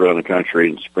appeals around the country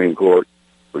and the Supreme Court.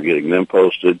 We're getting them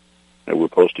posted, and we're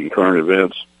posting current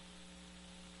events.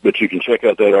 But you can check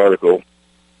out that article,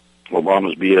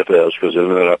 Obama's BFFs, because in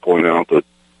that I point out that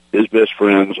his best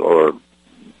friends are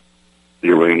the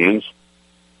Iranians,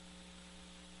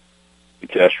 the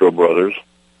Castro brothers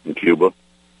in Cuba.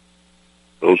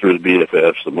 Those are his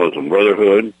BFFs. The Muslim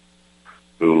Brotherhood,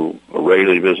 who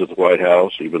regularly visit the White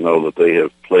House, even though that they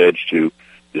have pledged to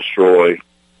destroy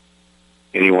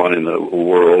anyone in the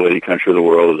world, any country of the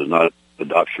world that does not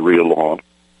adopt Sharia law.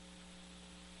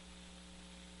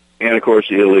 And, of course,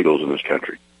 the illegals in this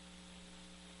country.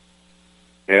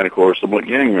 And, of course, the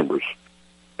gang members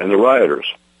and the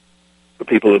rioters, the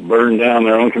people that burned down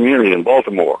their own community in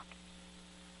Baltimore.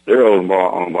 They're on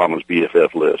Obama's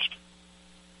BFF list.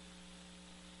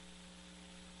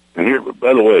 And here,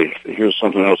 by the way, here's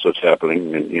something else that's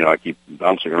happening. And, I keep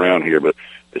bouncing around here, but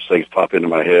these things pop into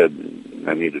my head, and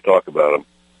I need to talk about them.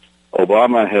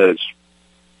 Obama has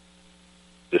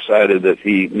decided that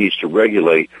he needs to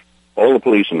regulate all the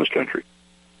police in this country.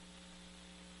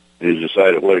 He's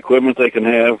decided what equipment they can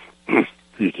have.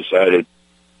 He's decided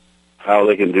how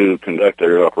they can conduct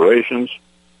their operations.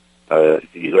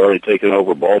 He's already taken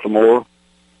over Baltimore.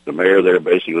 The mayor there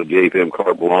basically gave him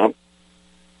carte blanche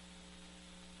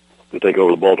to take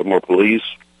over the Baltimore police.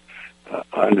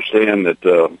 I understand that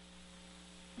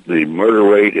the murder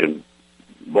rate in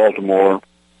Baltimore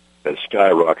has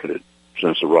skyrocketed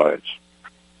since the riots.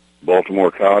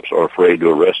 Baltimore cops are afraid to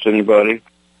arrest anybody.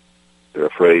 They're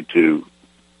afraid to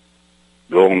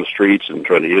go on the streets and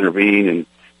try to intervene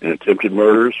in attempted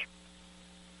murders.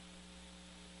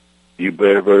 You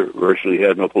virtually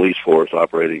have no police force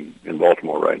operating in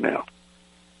Baltimore right now.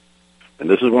 And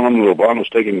this is one that Obama's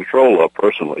taking control of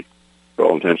personally, for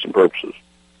all intents and purposes.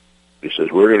 He says,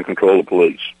 we're going to control the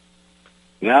police.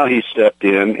 Now he's stepped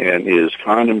in and is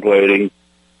contemplating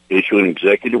issuing an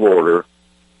executive order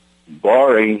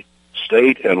barring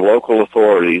state and local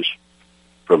authorities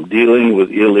from dealing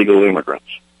with illegal immigrants.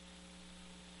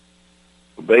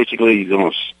 Basically, he's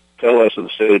going to tell us in the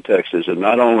state of Texas that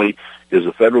not only is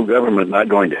the federal government not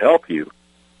going to help you,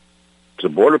 the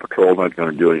Border Patrol not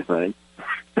going to do anything.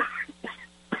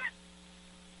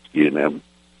 Excuse me, I'm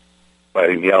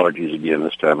fighting the allergies again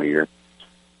this time of year.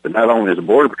 But not only is the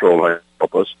Border Patrol not going to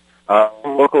help us,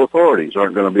 local authorities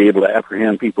aren't going to be able to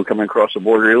apprehend people coming across the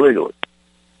border illegally.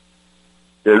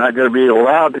 They're not going to be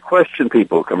allowed to question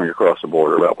people coming across the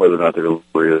border about whether or not they're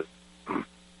illegal.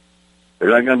 They're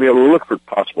not going to be able to look for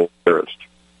possible terrorists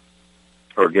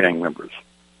or gang members.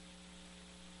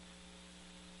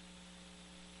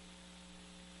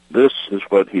 This is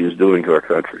what he is doing to our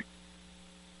country.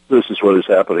 This is what is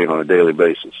happening on a daily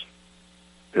basis.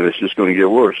 And it's just going to get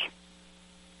worse.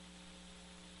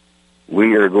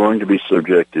 We are going to be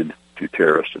subjected to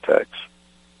terrorist attacks.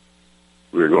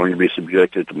 We are going to be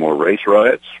subjected to more race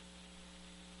riots,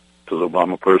 because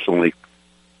Obama personally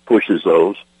pushes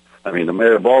those. I mean, the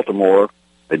mayor of Baltimore,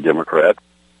 a Democrat,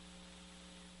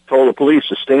 told the police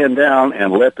to stand down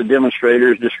and let the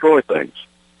demonstrators destroy things.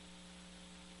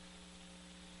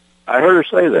 I heard her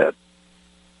say that.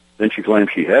 Then she claimed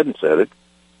she hadn't said it.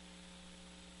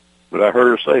 But I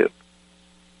heard her say it.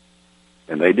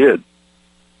 And they did.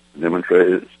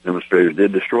 Demonstrators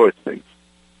did destroy things.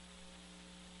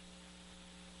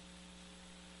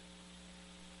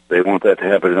 They want that to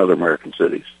happen in other American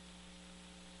cities.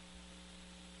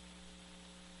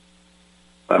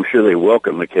 I'm sure they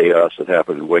welcome the chaos that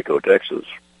happened in Waco, Texas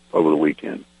over the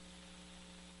weekend.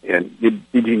 And did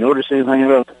you notice anything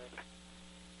about that?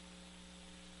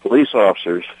 Police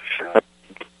officers shot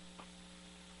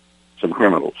some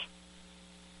criminals.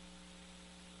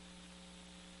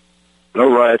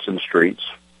 No riots in the streets.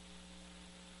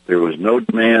 There was no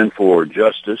demand for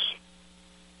justice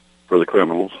for the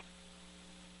criminals.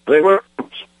 They were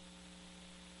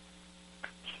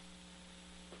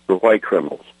white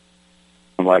criminals,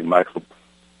 unlike Michael,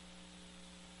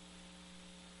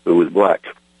 who was black.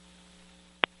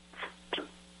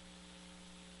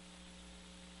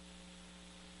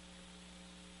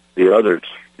 The others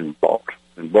in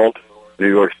Baltimore, New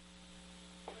York,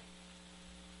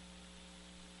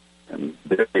 and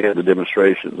they had the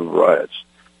demonstrations and the riots.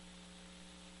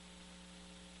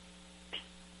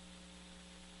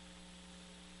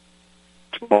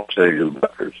 Small percentage of the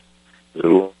backers.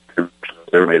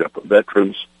 They're made up of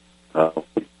veterans,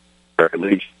 American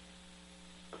Legion.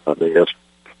 They have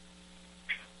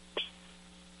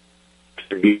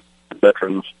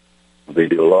veterans. They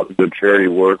do a lot of good charity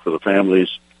work for the families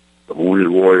of wounded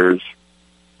warriors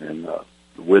and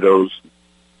widowers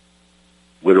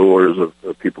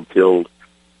of people killed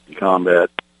in combat,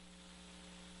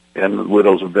 and the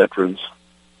widows of veterans.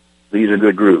 These are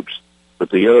good groups.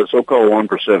 But the other so-called one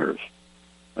percenters,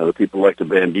 the people like the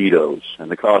Bandidos and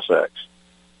the Cossacks,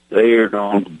 they are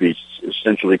known to be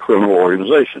essentially criminal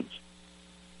organizations.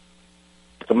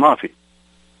 It's a mafia.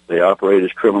 They operate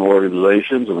as criminal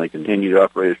organizations, and they continue to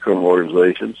operate as criminal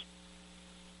organizations.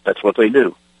 That's what they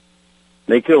do.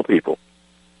 They kill people,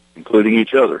 including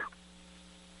each other.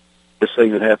 This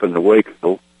thing that happened in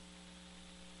Waco,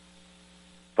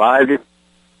 5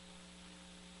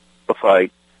 a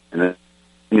fight and then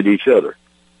at each other.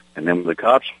 And then when the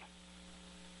cops,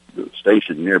 the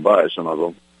station nearby, some of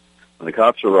them, when the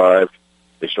cops arrived,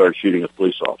 they started shooting at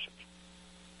police officers.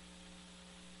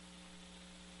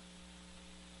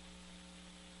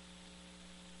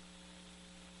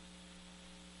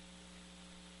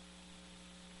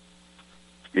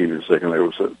 Excuse me a second, there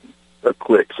was a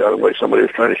click. Sounded like somebody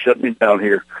was trying to shut me down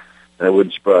here. That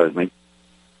wouldn't surprise me.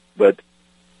 But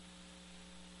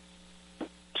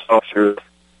officers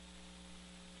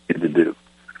had to do.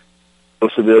 No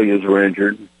civilians were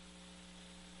injured.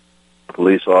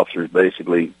 Police officers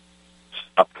basically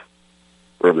stopped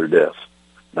further deaths.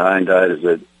 9 died as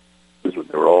they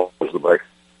were all the bikers.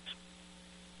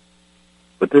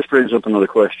 But this brings up another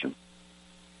question.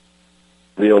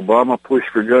 The Obama push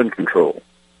for gun control.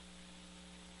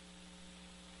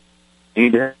 We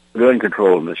need to have gun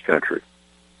control in this country.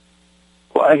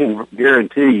 Well, I can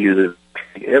guarantee you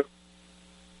that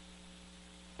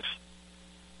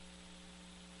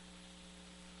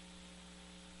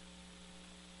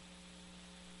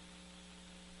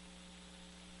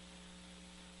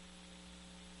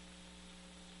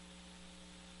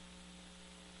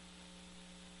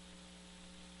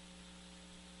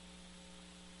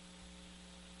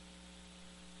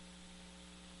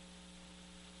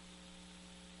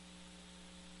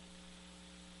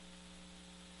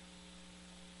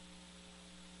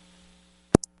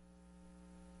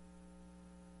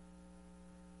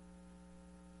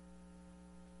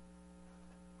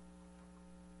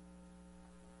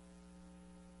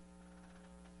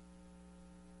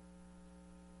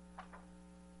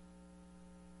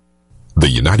The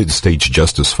United States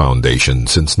Justice Foundation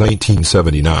since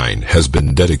 1979 has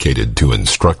been dedicated to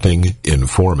instructing,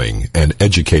 informing, and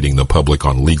educating the public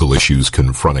on legal issues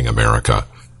confronting America.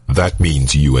 That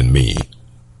means you and me.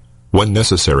 When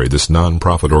necessary, this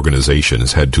nonprofit organization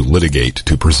has had to litigate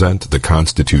to present the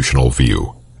constitutional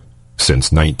view.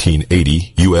 Since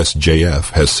 1980,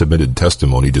 USJF has submitted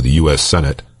testimony to the U.S.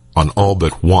 Senate on all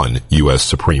but one U.S.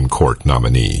 Supreme Court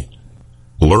nominee.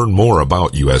 Learn more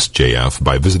about USJF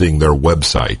by visiting their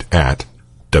website at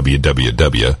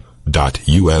www.usjf.net.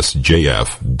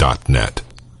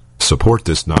 Support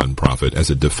this nonprofit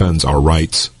as it defends our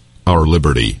rights, our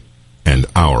liberty, and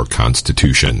our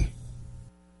Constitution.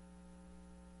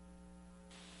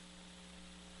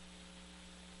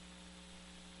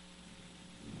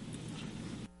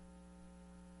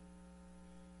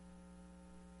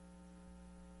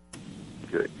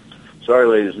 Sorry,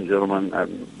 ladies and gentlemen,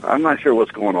 I'm not sure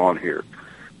what's going on here,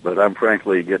 but I'm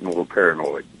frankly getting a little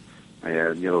paranoid.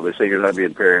 And, they say you're not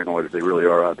being paranoid if they really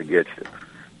are out to get you.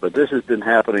 But this has been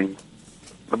happening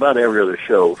about every other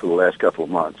show for the last couple of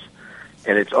months.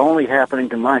 And it's only happening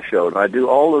to my show. And I do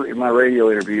all of my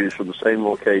radio interviews from the same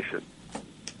location.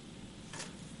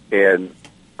 And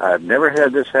I've never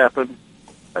had this happen.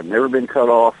 I've never been cut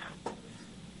off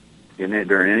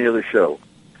during any other show.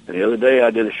 And the other day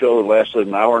I did a show that lasted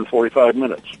an hour and 45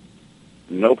 minutes.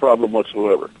 No problem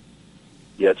whatsoever.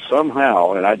 Yet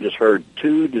somehow, and I just heard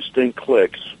 2 distinct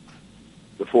clicks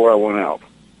before I went out.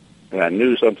 And I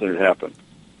knew something had happened.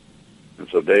 And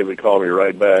so David called me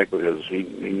right back because he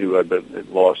knew I'd been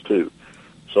lost too.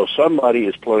 So somebody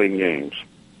is playing games.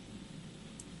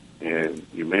 And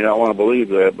you may not want to believe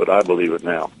that, but I believe it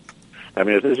now. I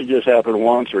mean, if this had just happened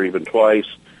once or even twice,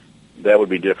 that would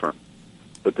be different.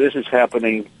 But this is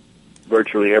happening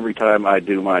virtually every time I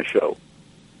do my show.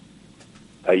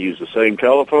 I use the same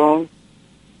telephone.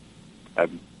 I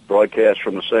broadcast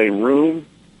from the same room.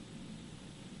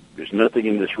 There's nothing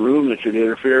in this room that should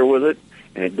interfere with it,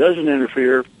 and it doesn't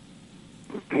interfere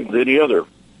with any other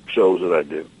shows that I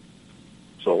do.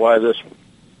 So why this one?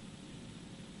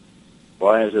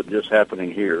 Why is it just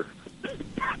happening here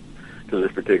to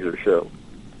this particular show?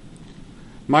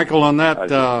 Michael, on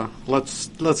that,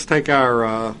 let's take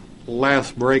our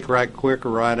last break right quick,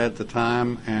 right at the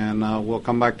time, and we'll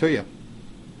come back to you.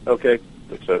 Okay,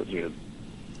 that sounds good.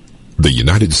 The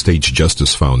United States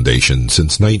Justice Foundation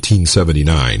since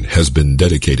 1979 has been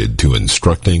dedicated to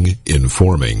instructing,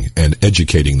 informing, and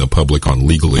educating the public on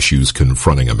legal issues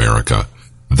confronting America.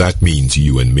 That means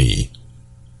you and me.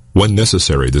 When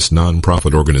necessary, this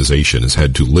nonprofit organization has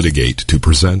had to litigate to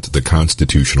present the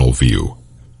constitutional view.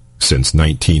 Since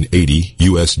 1980,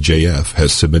 USJF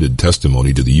has submitted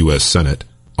testimony to the U.S. Senate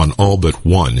on all but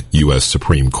one U.S.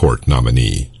 Supreme Court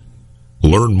nominee.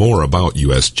 Learn more about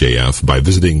USJF by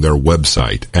visiting their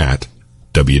website at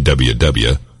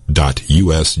www.usjf.net.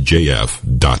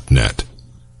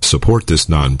 Support this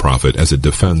nonprofit as it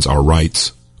defends our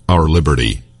rights, our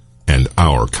liberty, and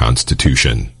our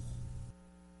Constitution.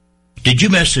 Did you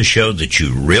miss a show that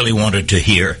you really wanted to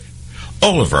hear?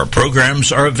 All of our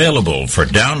programs are available for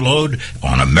download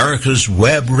on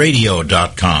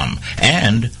americaswebradio.com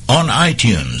and on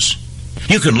iTunes.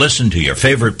 You can listen to your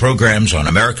favorite programs on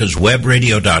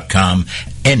americaswebradio.com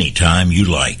anytime you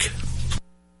like.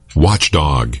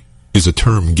 Watchdog is a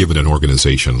term given an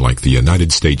organization like the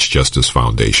United States Justice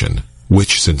Foundation,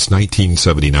 which since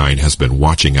 1979 has been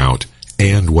watching out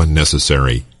and, when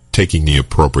necessary, taking the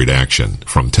appropriate action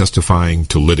from testifying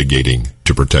to litigating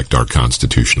to protect our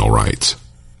constitutional rights.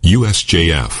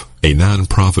 USJF, a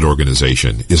non-profit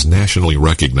organization, is nationally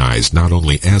recognized not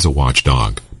only as a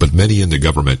watchdog, but many in the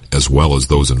government, as well as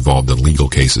those involved in legal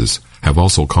cases, have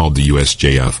also called the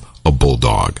USJF a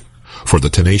bulldog for the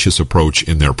tenacious approach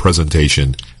in their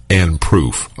presentation and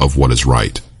proof of what is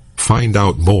right. Find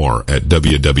out more at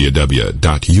www.usjf.net.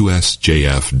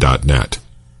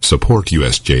 Support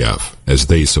USJF as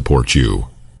they support you.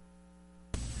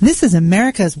 This is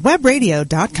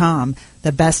americaswebradio.com,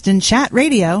 the best in chat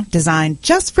radio designed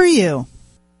just for you.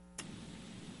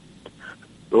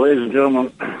 Well, ladies and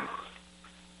gentlemen, I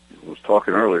was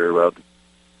talking earlier about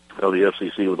how the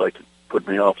FCC would like to put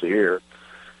me off the air,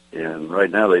 and right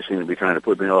now they seem to be trying to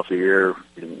put me off the air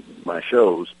in my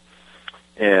shows.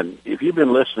 And if you've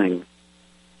been listening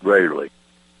regularly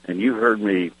and you've heard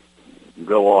me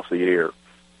go off the air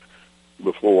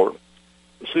before,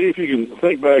 see if you can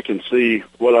think back and see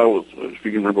if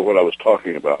you can remember what I was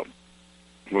talking about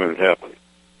when it happened.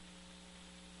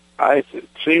 It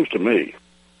seems to me,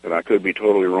 and I could be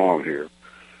totally wrong here,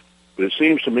 but it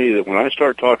seems to me that when I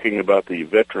start talking about the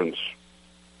veterans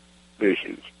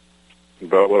issues,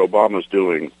 about what Obama's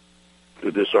doing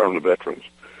to disarm the veterans,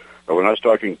 or when I was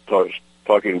talking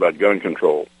about gun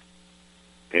control,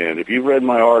 and if you've read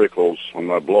my articles on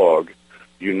my blog,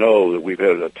 you know that we've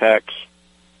had attacks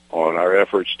on our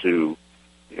efforts to,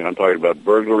 I'm talking about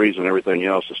burglaries and everything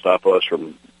else to stop us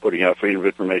from putting out Freedom of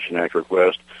Information Act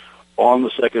requests on the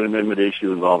Second Amendment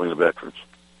issue involving the veterans.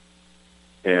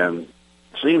 And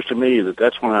it seems to me that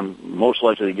that's when I'm most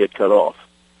likely to get cut off,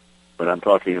 when I'm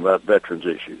talking about veterans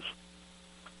issues.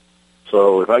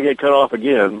 So if I get cut off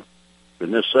again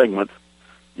in this segment,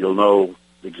 you'll know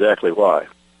exactly why,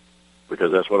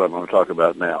 because that's what I'm going to talk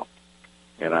about now.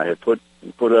 And I had put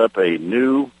up a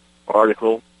new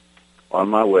article on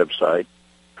my website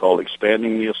called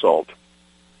Expanding the Assault.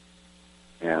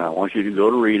 And I want you to go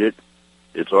to read it.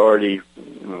 It's already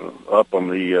up on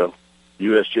the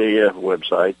USJF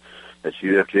website. That's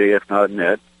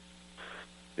usjf.net.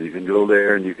 You can go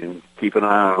there and you can keep an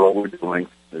eye on what we're doing.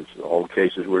 It's all the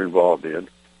cases we're involved in.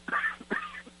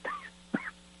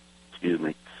 Excuse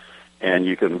me. And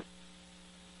you can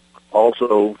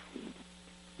also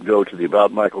go to the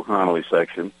About Michael Connelly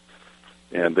section,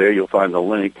 and there you'll find the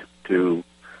link to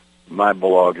my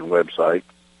blog and website,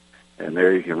 and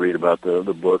there you can read about the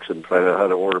books and find out how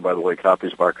to order, by the way,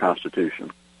 copies of our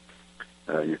Constitution.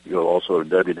 You can go also to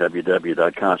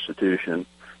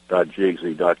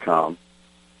www.constitution.jigsy.com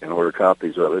and order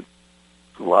copies of it.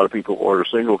 A lot of people order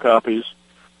single copies.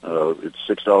 It's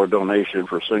a $6 donation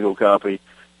for a single copy.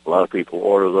 A lot of people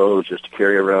order those just to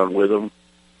carry around with them,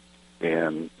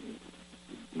 and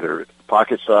they're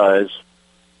pocket size,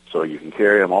 so you can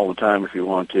carry them all the time if you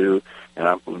want to. And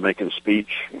I was making a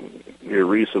speech here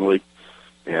recently,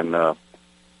 and 5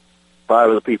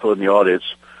 of the people in the audience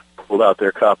pulled out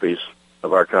their copies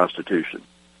of our Constitution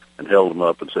and held them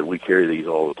up and said, "We carry these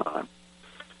all the time."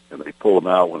 And they pull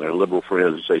them out when their liberal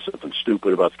friends say something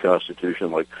stupid about the Constitution,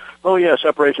 like, "Oh, yeah,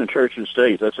 separation of church and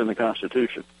state, that's in the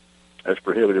Constitution. That's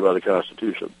prohibited by the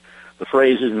Constitution." The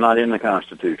phrase is not in the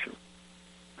Constitution.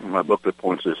 My booklet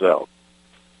points this out.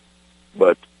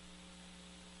 But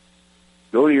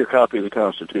go to your copy of the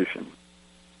Constitution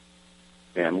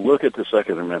and look at the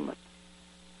Second Amendment,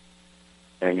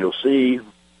 and you'll see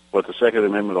what the Second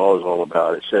Amendment is all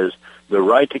about. It says, the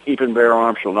right to keep and bear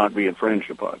arms shall not be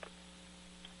infringed upon.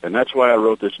 And that's why I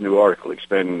wrote this new article,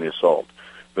 Expanding the Assault,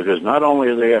 because not only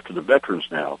are they after the veterans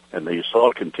now, and the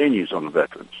assault continues on the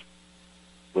veterans,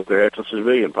 but they're after the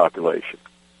civilian population.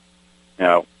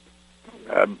 Now,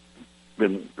 I've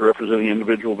been representing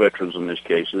individual veterans in these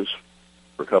cases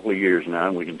for a couple of years now,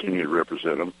 and we continue to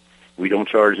represent them. We don't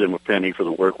charge them a penny for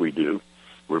the work we do.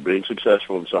 We're being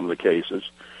successful in some of the cases,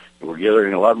 and we're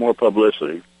gathering a lot more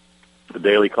publicity. The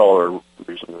Daily Caller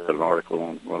recently had an article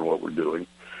on what we're doing.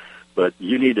 But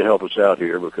you need to help us out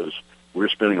here, because we're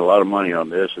spending a lot of money on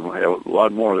this, and we have a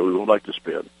lot more that we would like to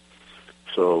spend.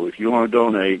 So if you want to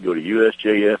donate, go to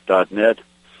usjf.net,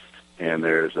 and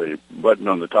there's a button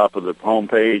on the top of the home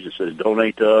page that says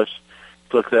Donate to Us.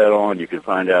 Click that on. You can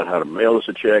find out how to mail us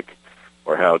a check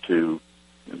or how to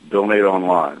donate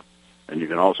online. And you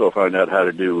can also find out how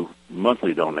to do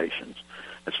monthly donations.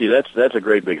 And see, that's a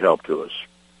great big help to us.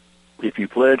 If you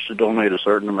pledge to donate a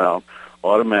certain amount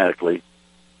automatically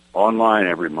online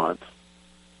every month,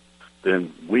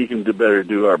 then we can better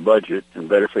do our budget and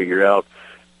better figure out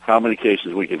how many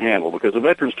cases we can handle, because the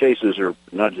veterans' cases are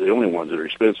not the only ones that are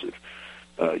expensive.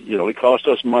 It costs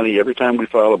us money every time we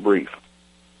file a brief.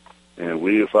 And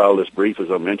we filed this brief, as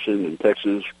I mentioned, in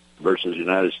Texas versus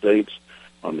United States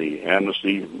on the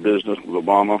amnesty business with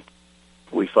Obama.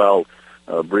 We filed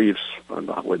briefs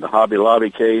with the Hobby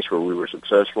Lobby case, where we were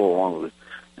successful along with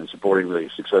in supporting the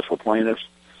successful plaintiffs.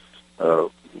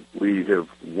 We have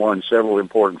won several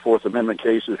important Fourth Amendment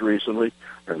cases recently,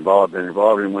 been involved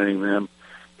in winning them,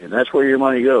 and that's where your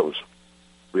money goes.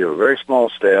 We have a very small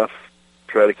staff,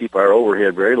 try to keep our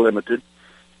overhead very limited.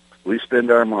 We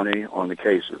spend our money on the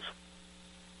cases.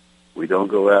 We don't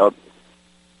go out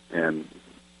and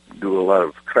do a lot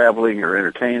of traveling or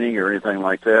entertaining or anything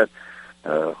like that.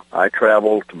 I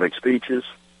travel to make speeches,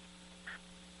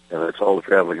 and that's all the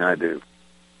traveling I do.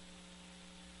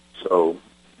 So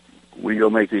we go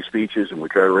make these speeches, and we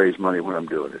try to raise money when I'm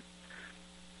doing it.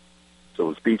 So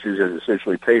the speeches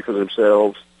essentially pay for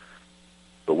themselves,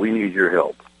 but we need your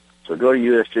help. So go to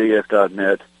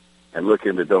usjf.net and look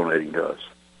into donating to us.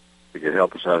 You can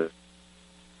help us out.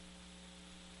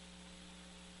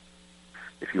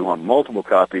 If you want multiple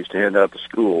copies to hand out to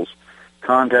schools,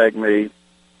 contact me,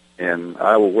 and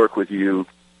I will work with you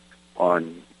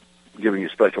on giving you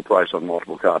a special price on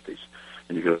multiple copies.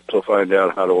 And you can also find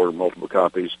out how to order multiple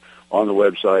copies on the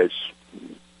websites,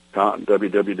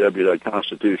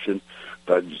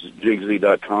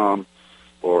 www.constitution.jigsy.com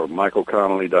or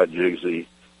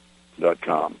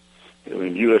michaelconnolly.jigsy.com.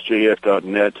 And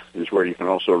usjf.net is where you can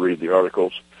also read the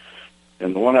articles.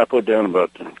 And the one I put down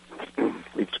about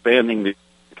expanding the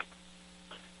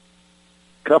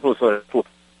couple of things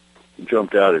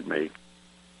jumped out at me.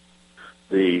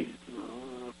 The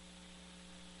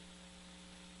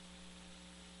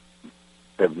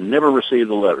have never received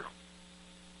a letter.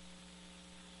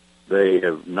 They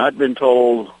have not been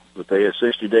told that they have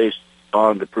 60 days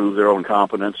on to prove their own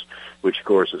competence, which, of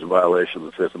course, is a violation of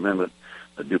the Fifth Amendment,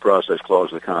 the Due Process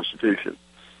Clause of the Constitution.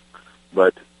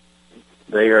 But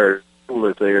they are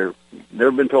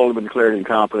never been told they've been declared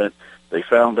incompetent. They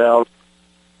found out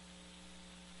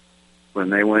when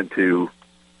they went to,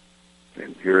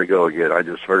 and here we go again, I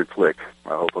just heard it click. I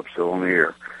hope I'm still on the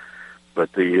air.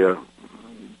 But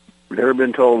never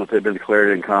been told that they've been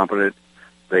declared incompetent.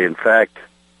 They, in fact,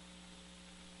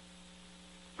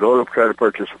 go to try to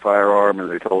purchase a firearm, and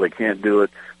they're told they can't do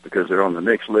it because they're on the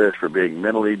NICS list for being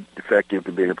mentally defective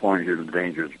to being appointed to being a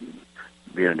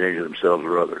danger to themselves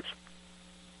or others.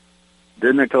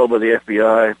 Then they're told by the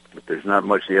FBI that there's not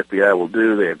much the FBI will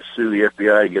do. They have to sue the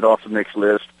FBI to get off the NICS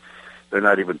list. They're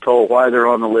not even told why they're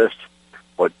on the list.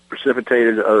 What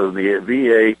precipitated the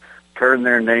VA turned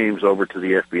their names over to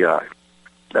the FBI.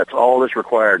 That's all that's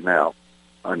required now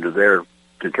under their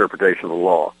interpretation of the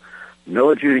law.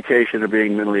 No adjudication of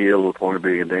being mentally ill to the point of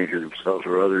being a danger to themselves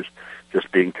or others, just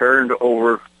being turned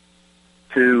over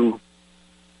to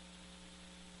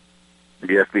the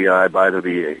FBI by the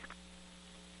VA.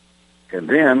 And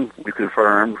then we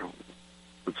confirmed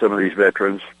with some of these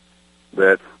veterans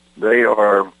that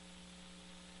their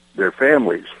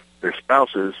families, their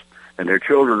spouses, and their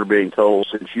children are being told,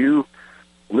 since you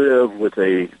live with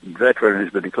a veteran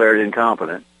who's been declared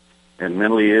incompetent and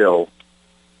mentally ill,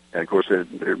 and of course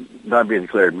they're not being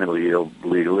declared mentally ill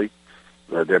legally,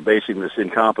 they're basing this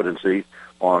incompetency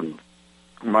on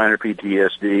minor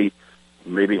PTSD,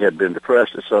 maybe had been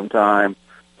depressed at some time,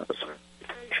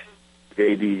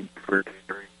 ADHD,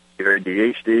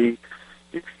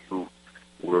 if you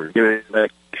were given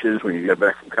vaccinations when you got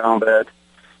back from combat,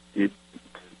 if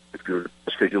you're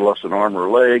just because you lost an arm or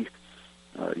a leg,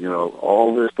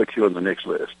 all this puts you on the NICS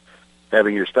list.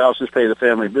 Having your spouses pay the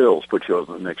family bills puts you on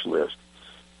the NICS list.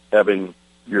 Having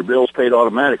your bills paid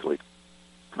automatically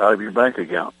out of your bank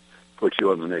account puts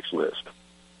you on the NICS list.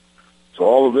 So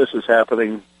all of this is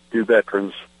happening to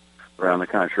veterans around the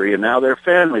country, and now their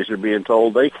families are being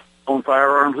told they can't own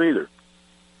firearms either,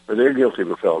 or they're guilty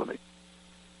of a felony.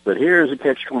 But here's a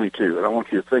catch-22, and I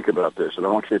want you to think about this, and I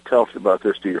want you to tell about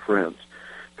this to your friends,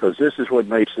 because this is what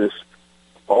makes this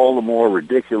all the more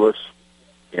ridiculous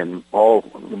and all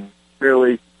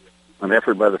really an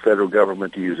effort by the federal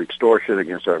government to use extortion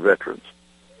against our veterans,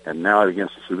 and now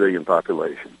against the civilian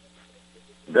population.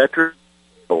 Veterans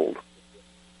are told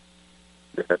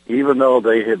that even though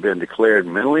they have been declared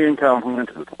mentally incompetent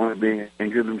to the point of being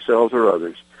injured themselves or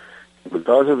others,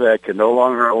 because of that can no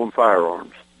longer own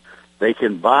firearms, they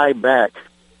can buy back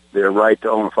their right to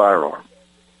own a firearm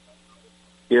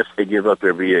if they give up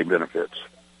their VA benefits.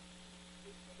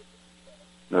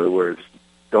 In other words,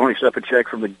 don't accept a check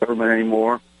from the government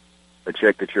anymore, a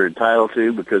check that you're entitled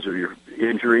to because of your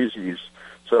injuries you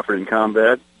suffered in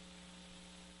combat.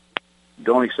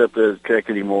 Don't accept the check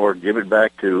anymore. Give it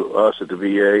back to us at the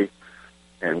VA,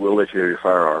 and we'll let you have your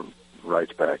firearm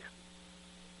rights back.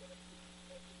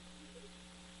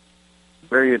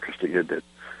 Very interesting, isn't it?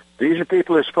 These are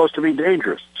people that are supposed to be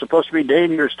dangerous, supposed to be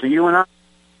dangerous to you and I.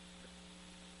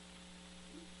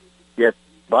 Yet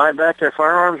buy back their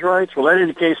firearms rights? Well, that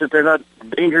indicates that they're not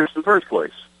dangerous in the first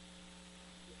place.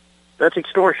 That's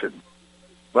extortion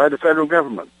by the federal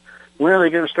government. When are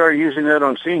they going to start using that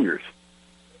on seniors?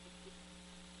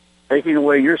 Taking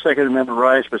away your Second Amendment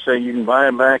rights by saying you can buy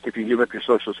them back if you give up your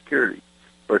Social Security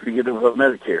or if you give up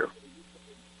Medicare.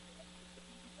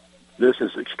 This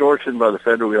is extortion by the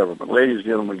federal government. Ladies and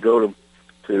gentlemen, go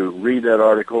to read that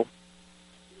article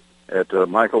at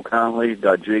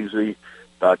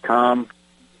michaelconley.jigsy.com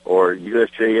or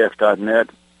usjf.net.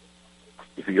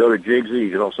 If you go to Jigsy, you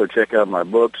can also check out my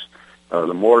books.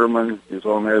 The Mortarman is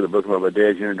on there, the book about my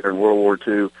dad's unit during World War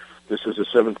II. This is the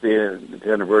 7th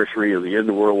anniversary of the end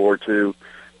of World War II.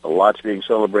 A lot's being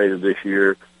celebrated this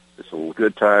year. It's a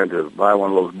good time to buy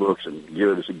one of those books and give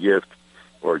it as a gift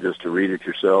or just to read it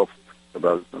yourself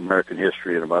about American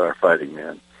history and about our fighting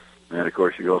men. And then, of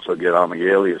course, you also get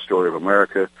Amigali, A Story of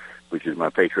America, which is my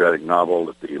patriotic novel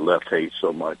that the left hates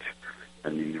so much.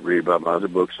 And you can read about my other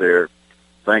books there.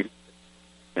 And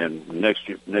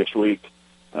next week,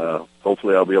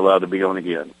 hopefully I'll be allowed to be on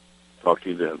again. Talk to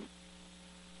you then.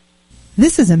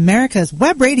 This is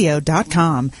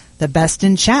America'sWebRadio.com, the best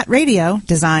in chat radio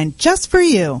designed just for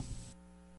you.